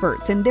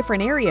experts in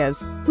different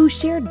areas who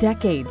share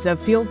decades of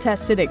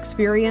field-tested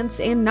experience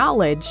and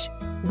knowledge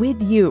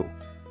with you.